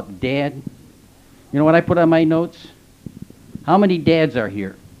says about dad. You know what I put on my notes? How many dads are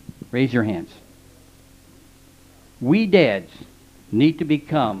here? Raise your hands. We dads need to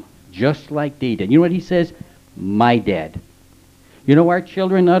become just like they did. You know what he says? My dad. You know our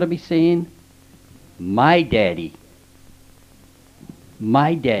children ought to be saying? My daddy.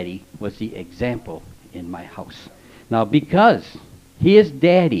 My daddy was the example in my house. Now, because his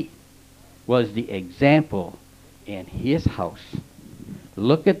daddy was the example in his house,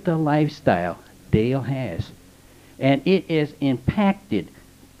 look at the lifestyle Dale has. And it has impacted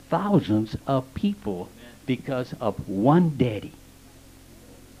thousands of people because of one daddy.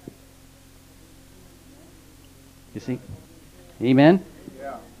 You see? Amen?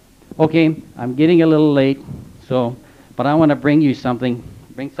 Yeah. Okay, I'm getting a little late, but I want to bring you something,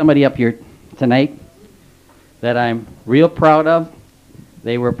 bring somebody up here tonight that I'm real proud of.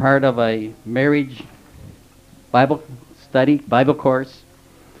 They were part of a marriage Bible study, Bible course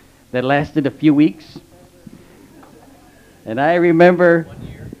that lasted a few weeks. And I remember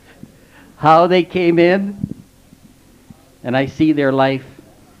how they came in, and I see their life,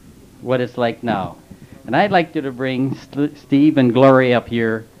 what it's like now. And I'd like to bring Steve and Gloria up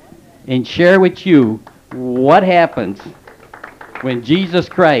here and share with you what happens when Jesus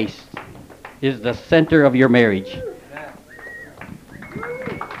Christ is the center of your marriage.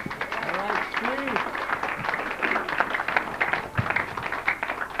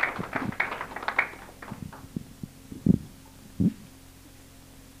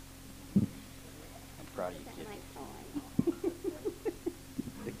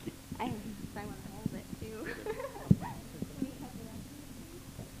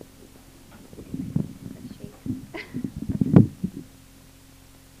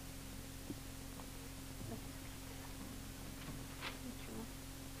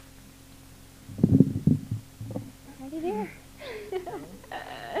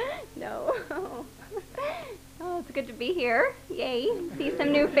 No. Oh, it's good to be here. Yay. See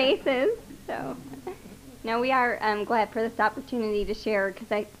some new faces. So, no, we are glad for this opportunity to share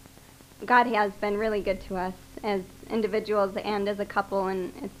because God has been really good to us as individuals and as a couple,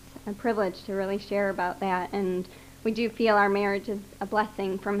 and it's a privilege to really share about that. And we do feel our marriage is a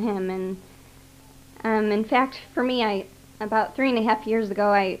blessing from Him. And in fact, for me, about 3.5 years ago,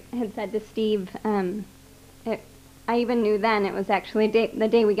 I had said to Steve, I even knew then it was actually the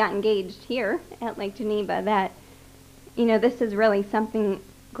day we got engaged here at Lake Geneva that, this is really something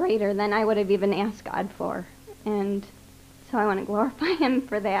greater than I would have even asked God for. And so I want to glorify Him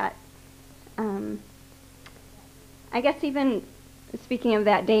for that. I guess even speaking of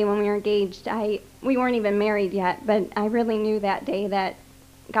that day when we were engaged, we weren't even married yet, but I really knew that day that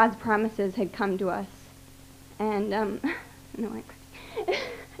God's promises had come to us. And, no,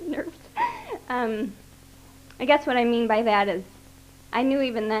 nerves. I guess what I mean by that is I knew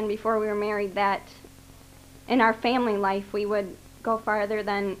even then before we were married that in our family life we would go farther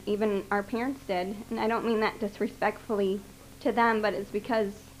than even our parents did. And I don't mean that disrespectfully to them, but it's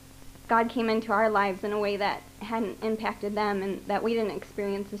because God came into our lives in a way that hadn't impacted them and that we didn't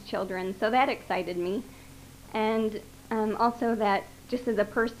experience as children. So that excited me. And also that just as a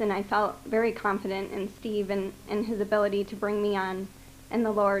person I felt very confident in Steve and his ability to bring me on in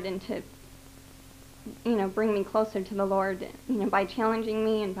the Lord and to bring me closer to the Lord, by challenging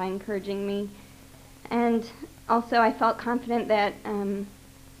me and by encouraging me. And also I felt confident that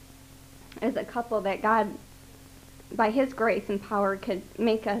as a couple that God, by His grace and power, could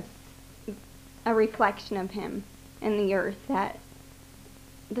make us a reflection of Him in the earth, that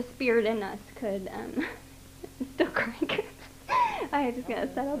the Spirit in us could, still crying. I just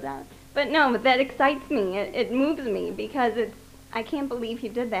gotta settle down. But no, that excites me. It moves me because I can't believe He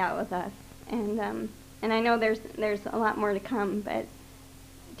did that with us. And I know there's a lot more to come, but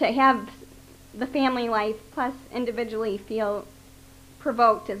to have the family life plus individually feel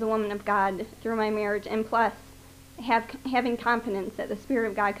provoked as a woman of God through my marriage, and plus having confidence that the Spirit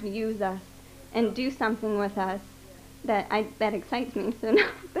of God could use us and do something with us, that excites me. So now,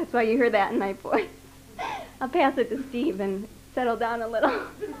 that's why you hear that in my voice. I'll pass it to Steve and settle down a little.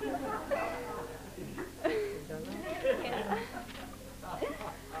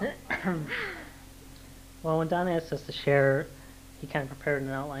 Well, when Don asked us to share, he kind of prepared an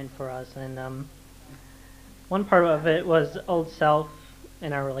outline for us, and one part of it was old self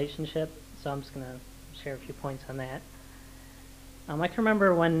in our relationship, so I'm just going to share a few points on that. I can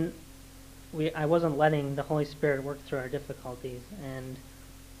remember when I wasn't letting the Holy Spirit work through our difficulties, and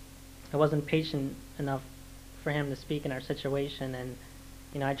I wasn't patient enough for Him to speak in our situation, and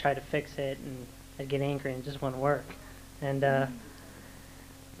I'd try to fix it, and I'd get angry, and it just wouldn't work. And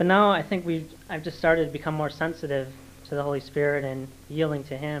but now I think I've just started to become more sensitive to the Holy Spirit and yielding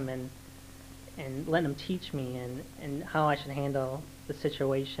to Him, and letting Him teach me and how I should handle the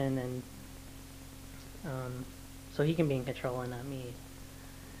situation, and so He can be in control and not me.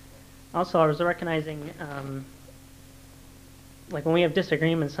 Also, I was recognizing, like when we have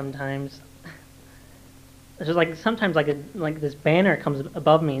disagreements sometimes, it's just like sometimes like this banner comes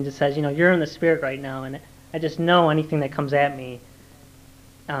above me and just says, you're in the Spirit right now, and I just know anything that comes at me,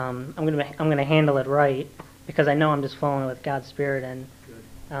 I'm gonna handle it right, because I know I'm just flowing with God's Spirit, and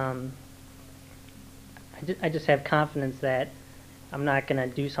I just have confidence that I'm not gonna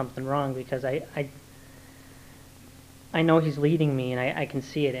do something wrong, because I know He's leading me, and I can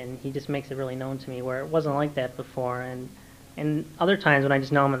see it, and He just makes it really known to me, where it wasn't like that before. And other times when I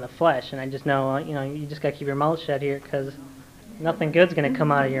just know I'm in the flesh, and I just know, you just got to keep your mouth shut here, because nothing good's going to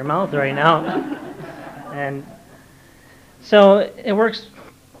come out of your mouth right now. And so it works.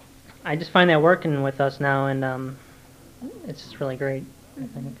 I just find that working with us now, and it's just really great, I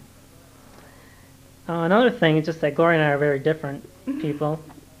think. Another thing is just that Gloria and I are very different people,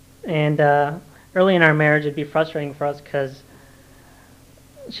 and early in our marriage it'd be frustrating for us because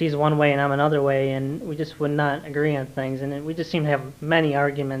she's one way and I'm another way, and we just would not agree on things, and we just seem to have many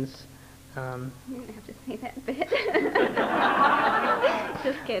arguments. You didn't have to say that bit.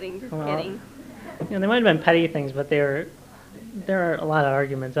 Just kidding, just kidding. They might have been petty things, but there are a lot of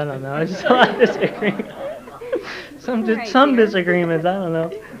arguments. I don't know. It's just a lot of disagreements. Some disagreements. I don't know.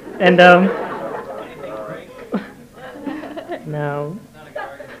 And no.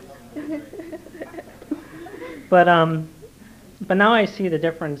 But now I see the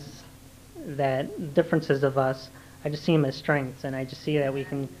differences of us. I just see them as strengths, and I just see that we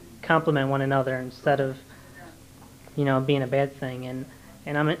can complement one another instead of, being a bad thing.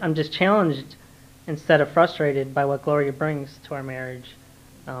 And I'm just challenged instead of frustrated by what Gloria brings to our marriage,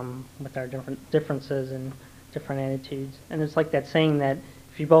 with our differences and different attitudes. And it's like that saying that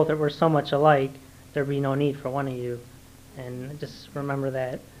if you both were so much alike, there'd be no need for one of you. And just remember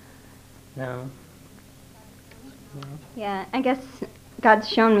that. Yeah, I guess God's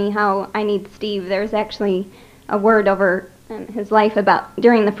shown me how I need Steve. There's actually a word over his life about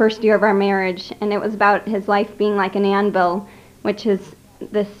during the first year of our marriage, and it was about his life being like an anvil, which is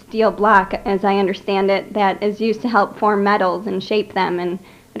this steel block, as I understand it, that is used to help form metals and shape them. And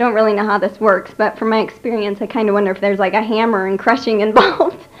I don't really know how this works, but from my experience, I kind of wonder if there's like a hammer and crushing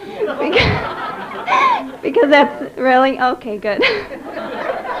involved. because that's really, okay, good.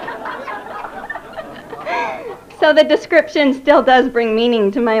 So the description still does bring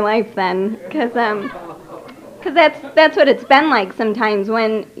meaning to my life then, because that's what it's been like sometimes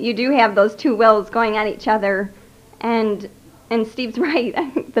when you do have those two wills going at each other, and Steve's right. I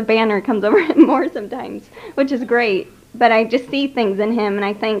think the banner comes over him more sometimes, which is great. But I just see things in him, and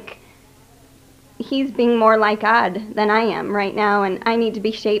I think he's being more like God than I am right now, and I need to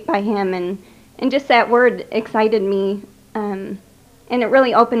be shaped by him. And just that word excited me, and it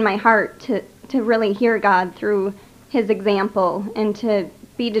really opened my heart to really hear God through his example, and to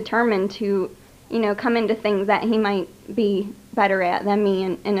be determined to, come into things that he might be better at than me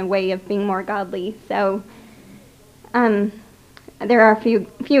in a way of being more godly. So there are a few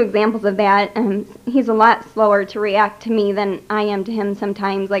examples of that. He's a lot slower to react to me than I am to him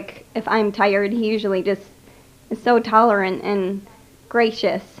sometimes. Like if I'm tired, he usually just is so tolerant and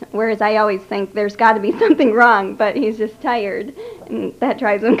gracious, whereas I always think there's got to be something wrong, but he's just tired, and that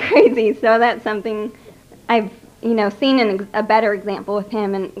drives him crazy. So that's something I've seen a better example with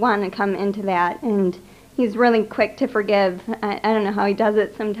him, and want to come into that. And he's really quick to forgive. I don't know how he does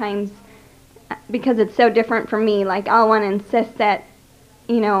it sometimes, because it's so different from me. Like I'll want to insist that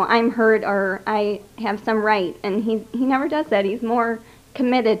I'm hurt or I have some right, and he never does that. He's more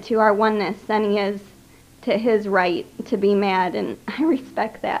committed to our oneness than he is to his right to be mad, and I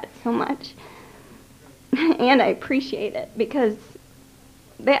respect that so much. And I appreciate it, because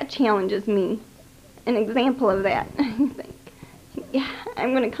that challenges me. An example of that. I think, yeah,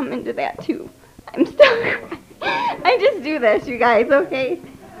 I'm going to come into that too. I'm still I just do this, you guys, okay?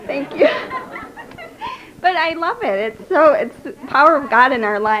 Thank you. But I love it. It's the power of God in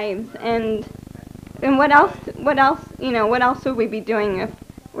our lives, and what else would we be doing if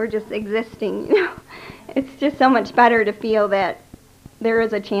we're just existing, It's just so much better to feel that there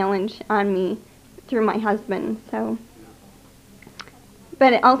is a challenge on me through my husband. So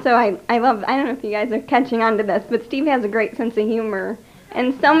but also I love, I don't know if you guys are catching on to this, but Steve has a great sense of humor.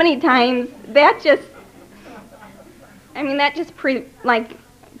 And so many times that just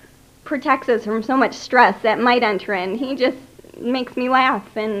protects us from so much stress that might enter in. He just makes me laugh,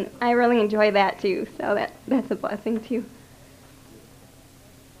 and I really enjoy that too. So that's a blessing too.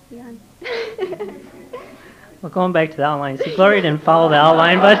 Yeah. Well, going back to the outline, see, Gloria didn't follow the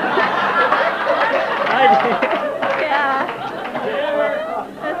outline, but I did. Yeah,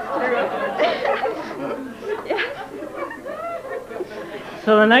 that's true. Yeah.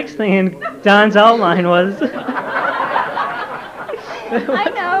 So the next thing in Don's outline was... I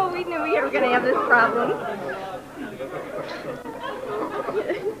know, we knew we were going to have this problem.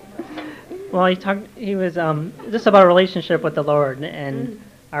 Well, he was just about a relationship with the Lord and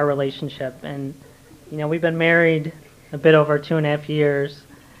our relationship. And, you know, we've been married a bit over 2.5 years,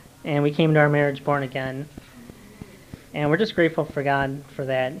 and we came to our marriage born again. And we're just grateful for God for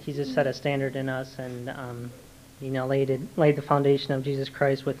that. He just set a standard in us and, you know, laid the foundation of Jesus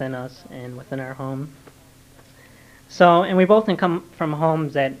Christ within us and within our home. So, and we both come from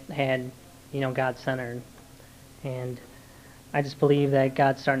homes that had, you know, God-centered. And I just believe that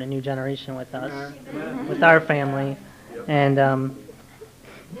God's starting a new generation with us, with our family. And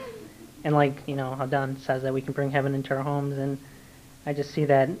like, you know, how Don says that we can bring heaven into our homes. And I just see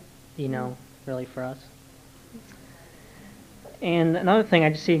that, you know, really for us. And another thing, I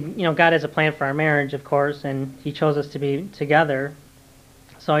just see, you know, God has a plan for our marriage, of course, and He chose us to be together.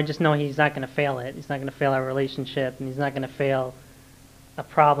 So I just know He's not going to fail it. He's not going to fail our relationship, and He's not going to fail a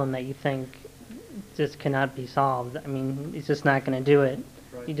problem that you think just cannot be solved. I mean, He's just not going to do it.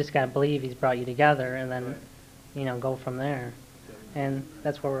 Right. You just got to believe He's brought you together, and then, you know, go from there. And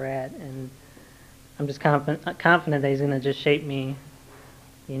that's where we're at. And I'm just confident that He's going to just shape me,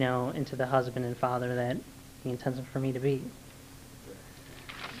 you know, into the husband and father that He intends for me to be.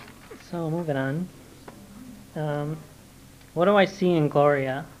 So moving on. What do I see in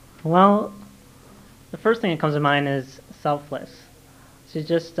Gloria? Well, the first thing that comes to mind is selfless. She's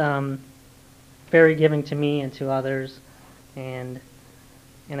just very giving to me and to others, and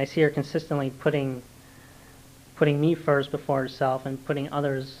I see her consistently putting me first before herself and putting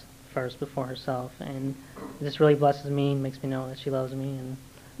others first before herself, and this really blesses me and makes me know that she loves me, and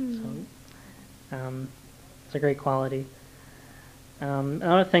so it's a great quality.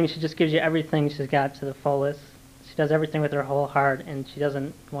 Another thing, she just gives you everything she's got to the fullest. She does everything with her whole heart, and she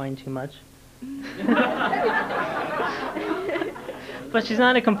doesn't whine too much. But she's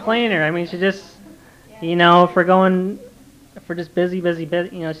not a complainer. I mean, she just, you know, if we're just busy,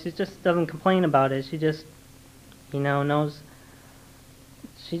 you know, she just doesn't complain about it. She just, you know, knows.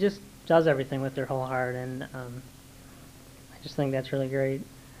 She just does everything with her whole heart, and I just think that's really great.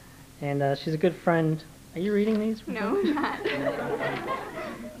 And she's a good friend. Are you reading these? No, I'm not.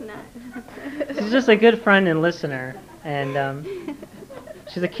 She's just a good friend and listener, and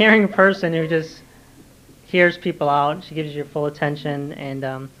she's a caring person who just hears people out. She gives you full attention,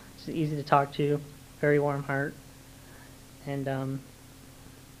 and she's easy to talk to, very warm heart, and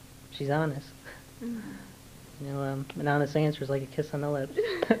she's honest. You know, an honest answer is like a kiss on the lips.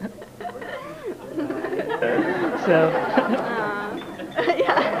 So.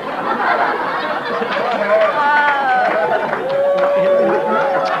 Yeah.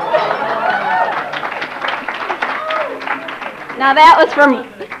 Now that was from.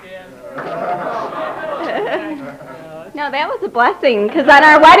 No, that was a blessing, because on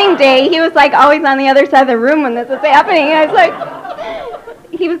our wedding day, he was like always on the other side of the room when this was happening. And I was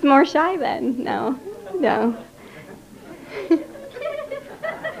like, he was more shy then. No.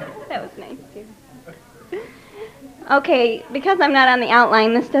 That was nice too. Okay, because I'm not on the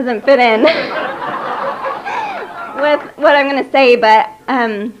outline, this doesn't fit in with what I'm going to say, but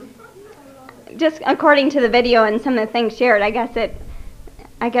just according to the video and some of the things shared, I guess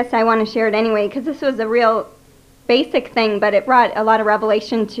I want to share it anyway, because this was a real basic thing, but it brought a lot of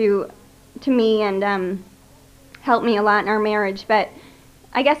revelation to me and helped me a lot in our marriage. But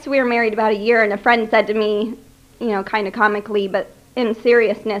I guess we were married about a year, and a friend said to me, you know, kind of comically, but in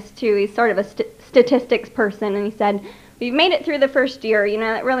seriousness too, he's sort of a statistics person, and he said, we've made it through the first year, you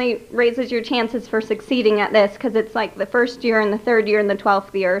know, that really raises your chances for succeeding at this, because it's like the first year and the third year and the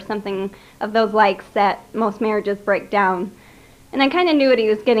 12th year, or something of those likes, that most marriages break down. And I kind of knew what he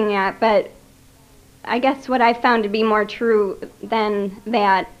was getting at, but I guess what I found to be more true than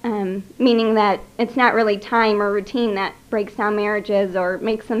that, meaning that it's not really time or routine that breaks down marriages or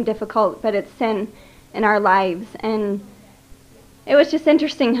makes them difficult, but it's sin in our lives. And it was just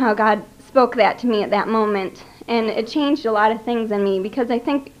interesting how God spoke that to me at that moment, and it changed a lot of things in me, because I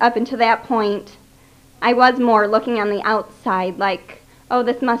think up until that point I was more looking on the outside, like, oh,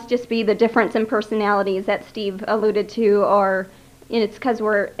 this must just be the difference in personalities that Steve alluded to, or it's because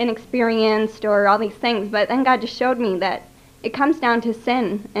we're inexperienced, or all these things. But then God just showed me that it comes down to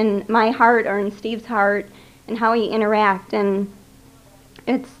sin in my heart or in Steve's heart and how we interact. And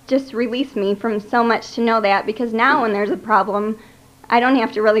it's just released me from so much to know that, because now when there's a problem, I don't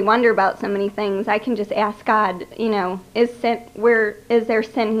have to really wonder about so many things. I can just ask God, where is there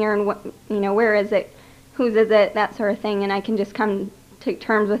sin here, and what, where is it, whose is it, that sort of thing, and I can just come to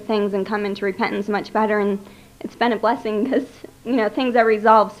terms with things and come into repentance much better. And it's been a blessing, because things are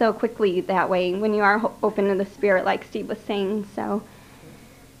resolved so quickly that way when you are open to the Spirit, like Steve was saying. So,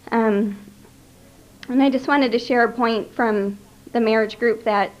 and I just wanted to share a point from the marriage group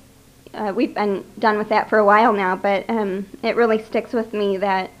that we've been done with that for a while now, but it really sticks with me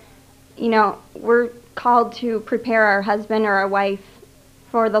that, we're called to prepare our husband or our wife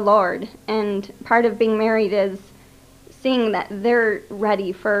for the Lord. And part of being married is seeing that they're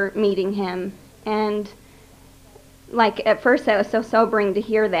ready for meeting Him. And like at first it was so sobering to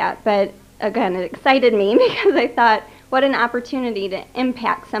hear that, but again, it excited me because I thought, what an opportunity to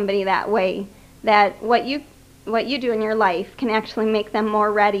impact somebody that way, that what you do in your life can actually make them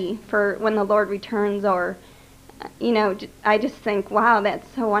more ready for when the Lord returns. Or, I just think, wow, that's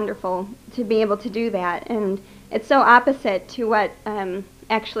so wonderful to be able to do that. And it's so opposite to what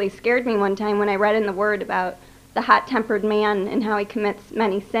actually scared me one time when I read in the Word about the hot-tempered man and how he commits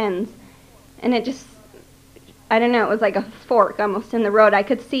many sins. And it just, I don't know, it was like a fork almost in the road. I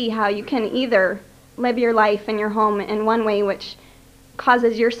could see how you can either live your life in your home in one way which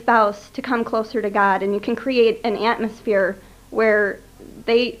causes your spouse to come closer to God, and you can create an atmosphere where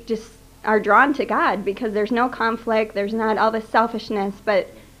they just are drawn to God because there's no conflict, there's not all this selfishness, but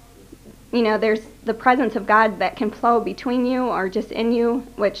there's the presence of God that can flow between you or just in you,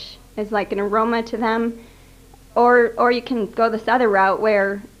 which is like an aroma to them. Or you can go this other route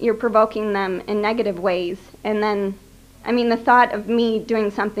where you're provoking them in negative ways. And then, the thought of me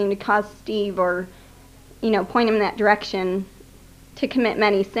doing something to cause Steve or, point him in that direction to commit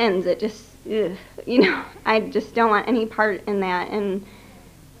many sins, it just, I just don't want any part in that. And,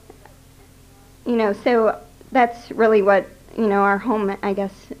 so that's really what, our home, I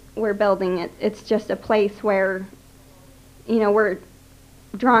guess, we're building. It's just a place where, we're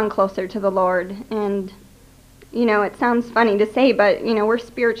drawn closer to the Lord. And, it sounds funny to say, but, we're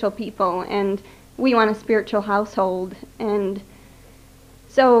spiritual people, and we want a spiritual household. And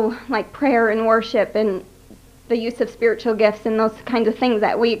so, like prayer and worship and the use of spiritual gifts and those kinds of things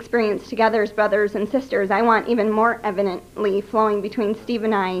that we experience together as brothers and sisters, I want even more evidently flowing between Steve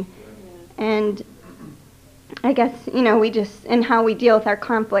and I. And I guess, we just, in how we deal with our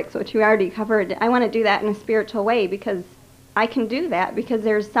conflicts, which we already covered, I want to do that in a spiritual way, because I can do that because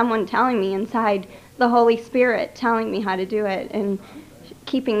there's someone telling me inside, the Holy Spirit telling me how to do it and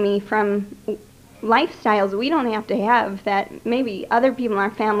keeping me from lifestyles we don't have to have that maybe other people in our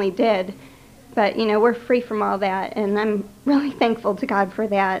family did. But, we're free from all that, and I'm really thankful to God for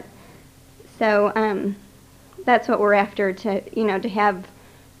that. So that's what we're after, to have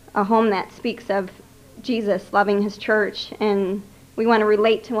a home that speaks of Jesus loving His church, and we want to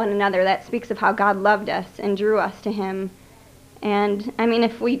relate to one another that speaks of how God loved us and drew us to Him. And,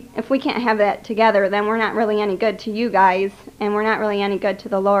 if we can't have that together, then we're not really any good to you guys, and we're not really any good to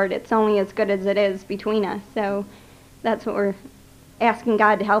the Lord. It's only as good as it is between us. So that's what we're asking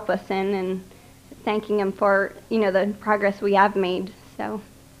God to help us in, and thanking Him for, the progress we have made. So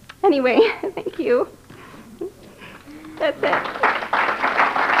anyway, thank you. That's it.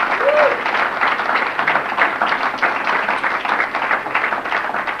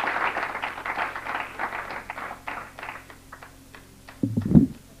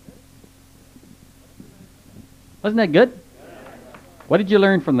 Wasn't that good? What did you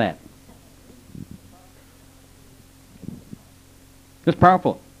learn from that? It was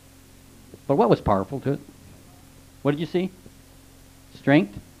powerful. But what was powerful to it? What did you see?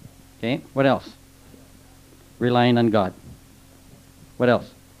 Strength. Okay. What else? Relying on God. What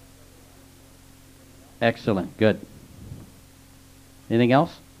else? Excellent. Good. Anything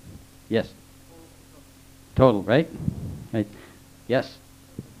else? Yes. Total, right? Right. Yes.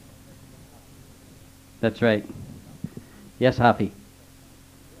 That's right. Yes, Hafi.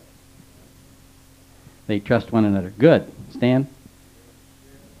 They trust one another. Good. Stan?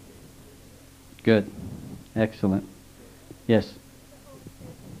 Good. Excellent. Yes.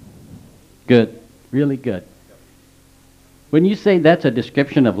 Good. Really good. Wouldn't you say that's a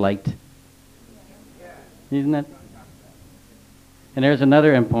description of light? Isn't that? And there's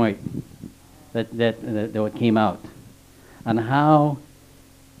another endpoint that came out on how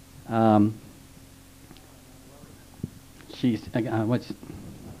she's,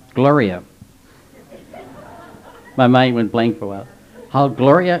 Gloria. My mind went blank for a while. How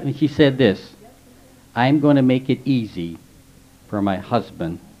Gloria, and she said this, I'm going to make it easy for my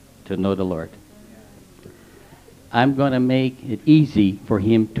husband to know the Lord. I'm going to make it easy for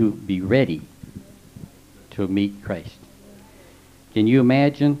him to be ready to meet Christ. Can you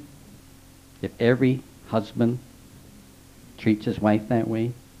imagine if every husband treats his wife that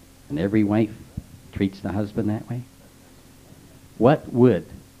way and every wife treats the husband that way? What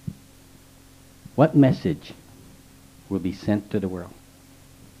message will be sent to the world?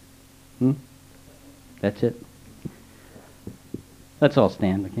 That's it. Let's all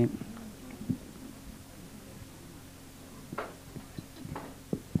stand, okay?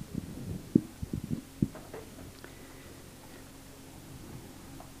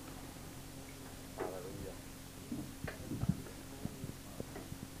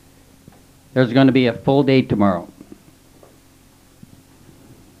 There's going to be a full day tomorrow.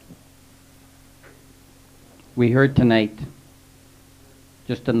 We heard tonight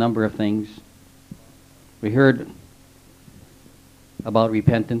just a number of things. We heard about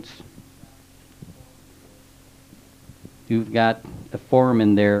repentance. You've got a form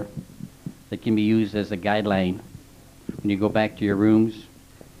in there that can be used as a guideline. When you go back to your rooms,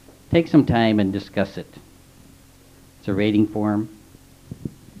 take some time and discuss it. It's a rating form.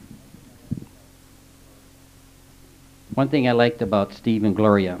 One thing I liked about Steve and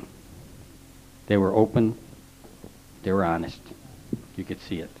Gloria, they were open, they were honest. You could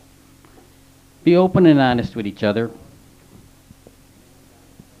see it. Be open and honest with each other.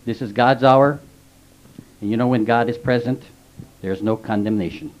 This is God's hour, and you know when God is present, there's no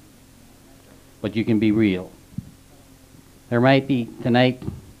condemnation. But you can be real. There might be, tonight,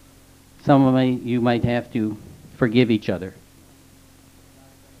 some of you might have to forgive each other.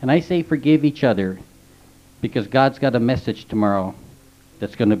 And I say forgive each other because God's got a message tomorrow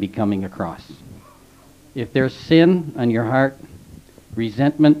that's going to be coming across. If there's sin on your heart,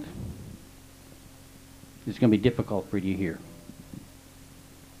 resentment, it's going to be difficult for you to hear.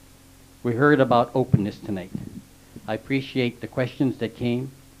 We heard about openness tonight. I appreciate the questions that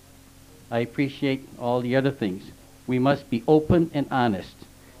came. I appreciate all the other things. We must be open and honest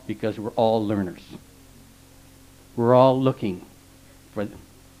because we're all learners. We're all looking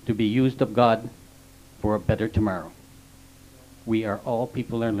to be used of God for a better tomorrow. We are all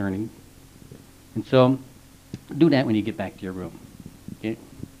people that are learning. And so, do that when you get back to your room. Okay?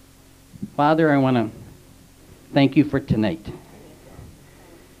 Father, I want to thank you for tonight.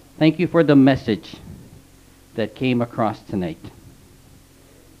 Thank you for the message that came across tonight.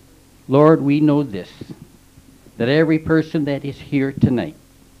 Lord, we know this, that every person that is here tonight,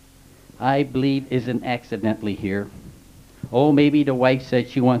 I believe isn't accidentally here. Oh, maybe the wife said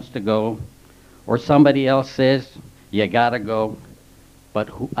she wants to go, or somebody else says, you gotta go. But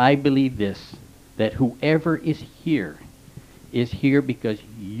I believe this, that whoever is here because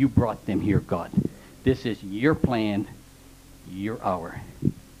you brought them here, God. This is your plan, your hour.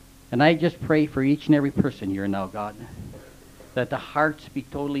 And I just pray for each and every person here now, God, that the hearts be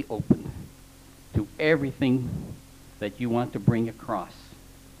totally open to everything that you want to bring across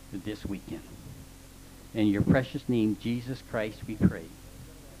this weekend. In your precious name, Jesus Christ, we pray.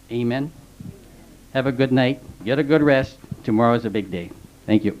 Amen. Have a good night. Get a good rest. Tomorrow is a big day.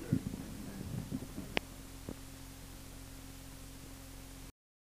 Thank you.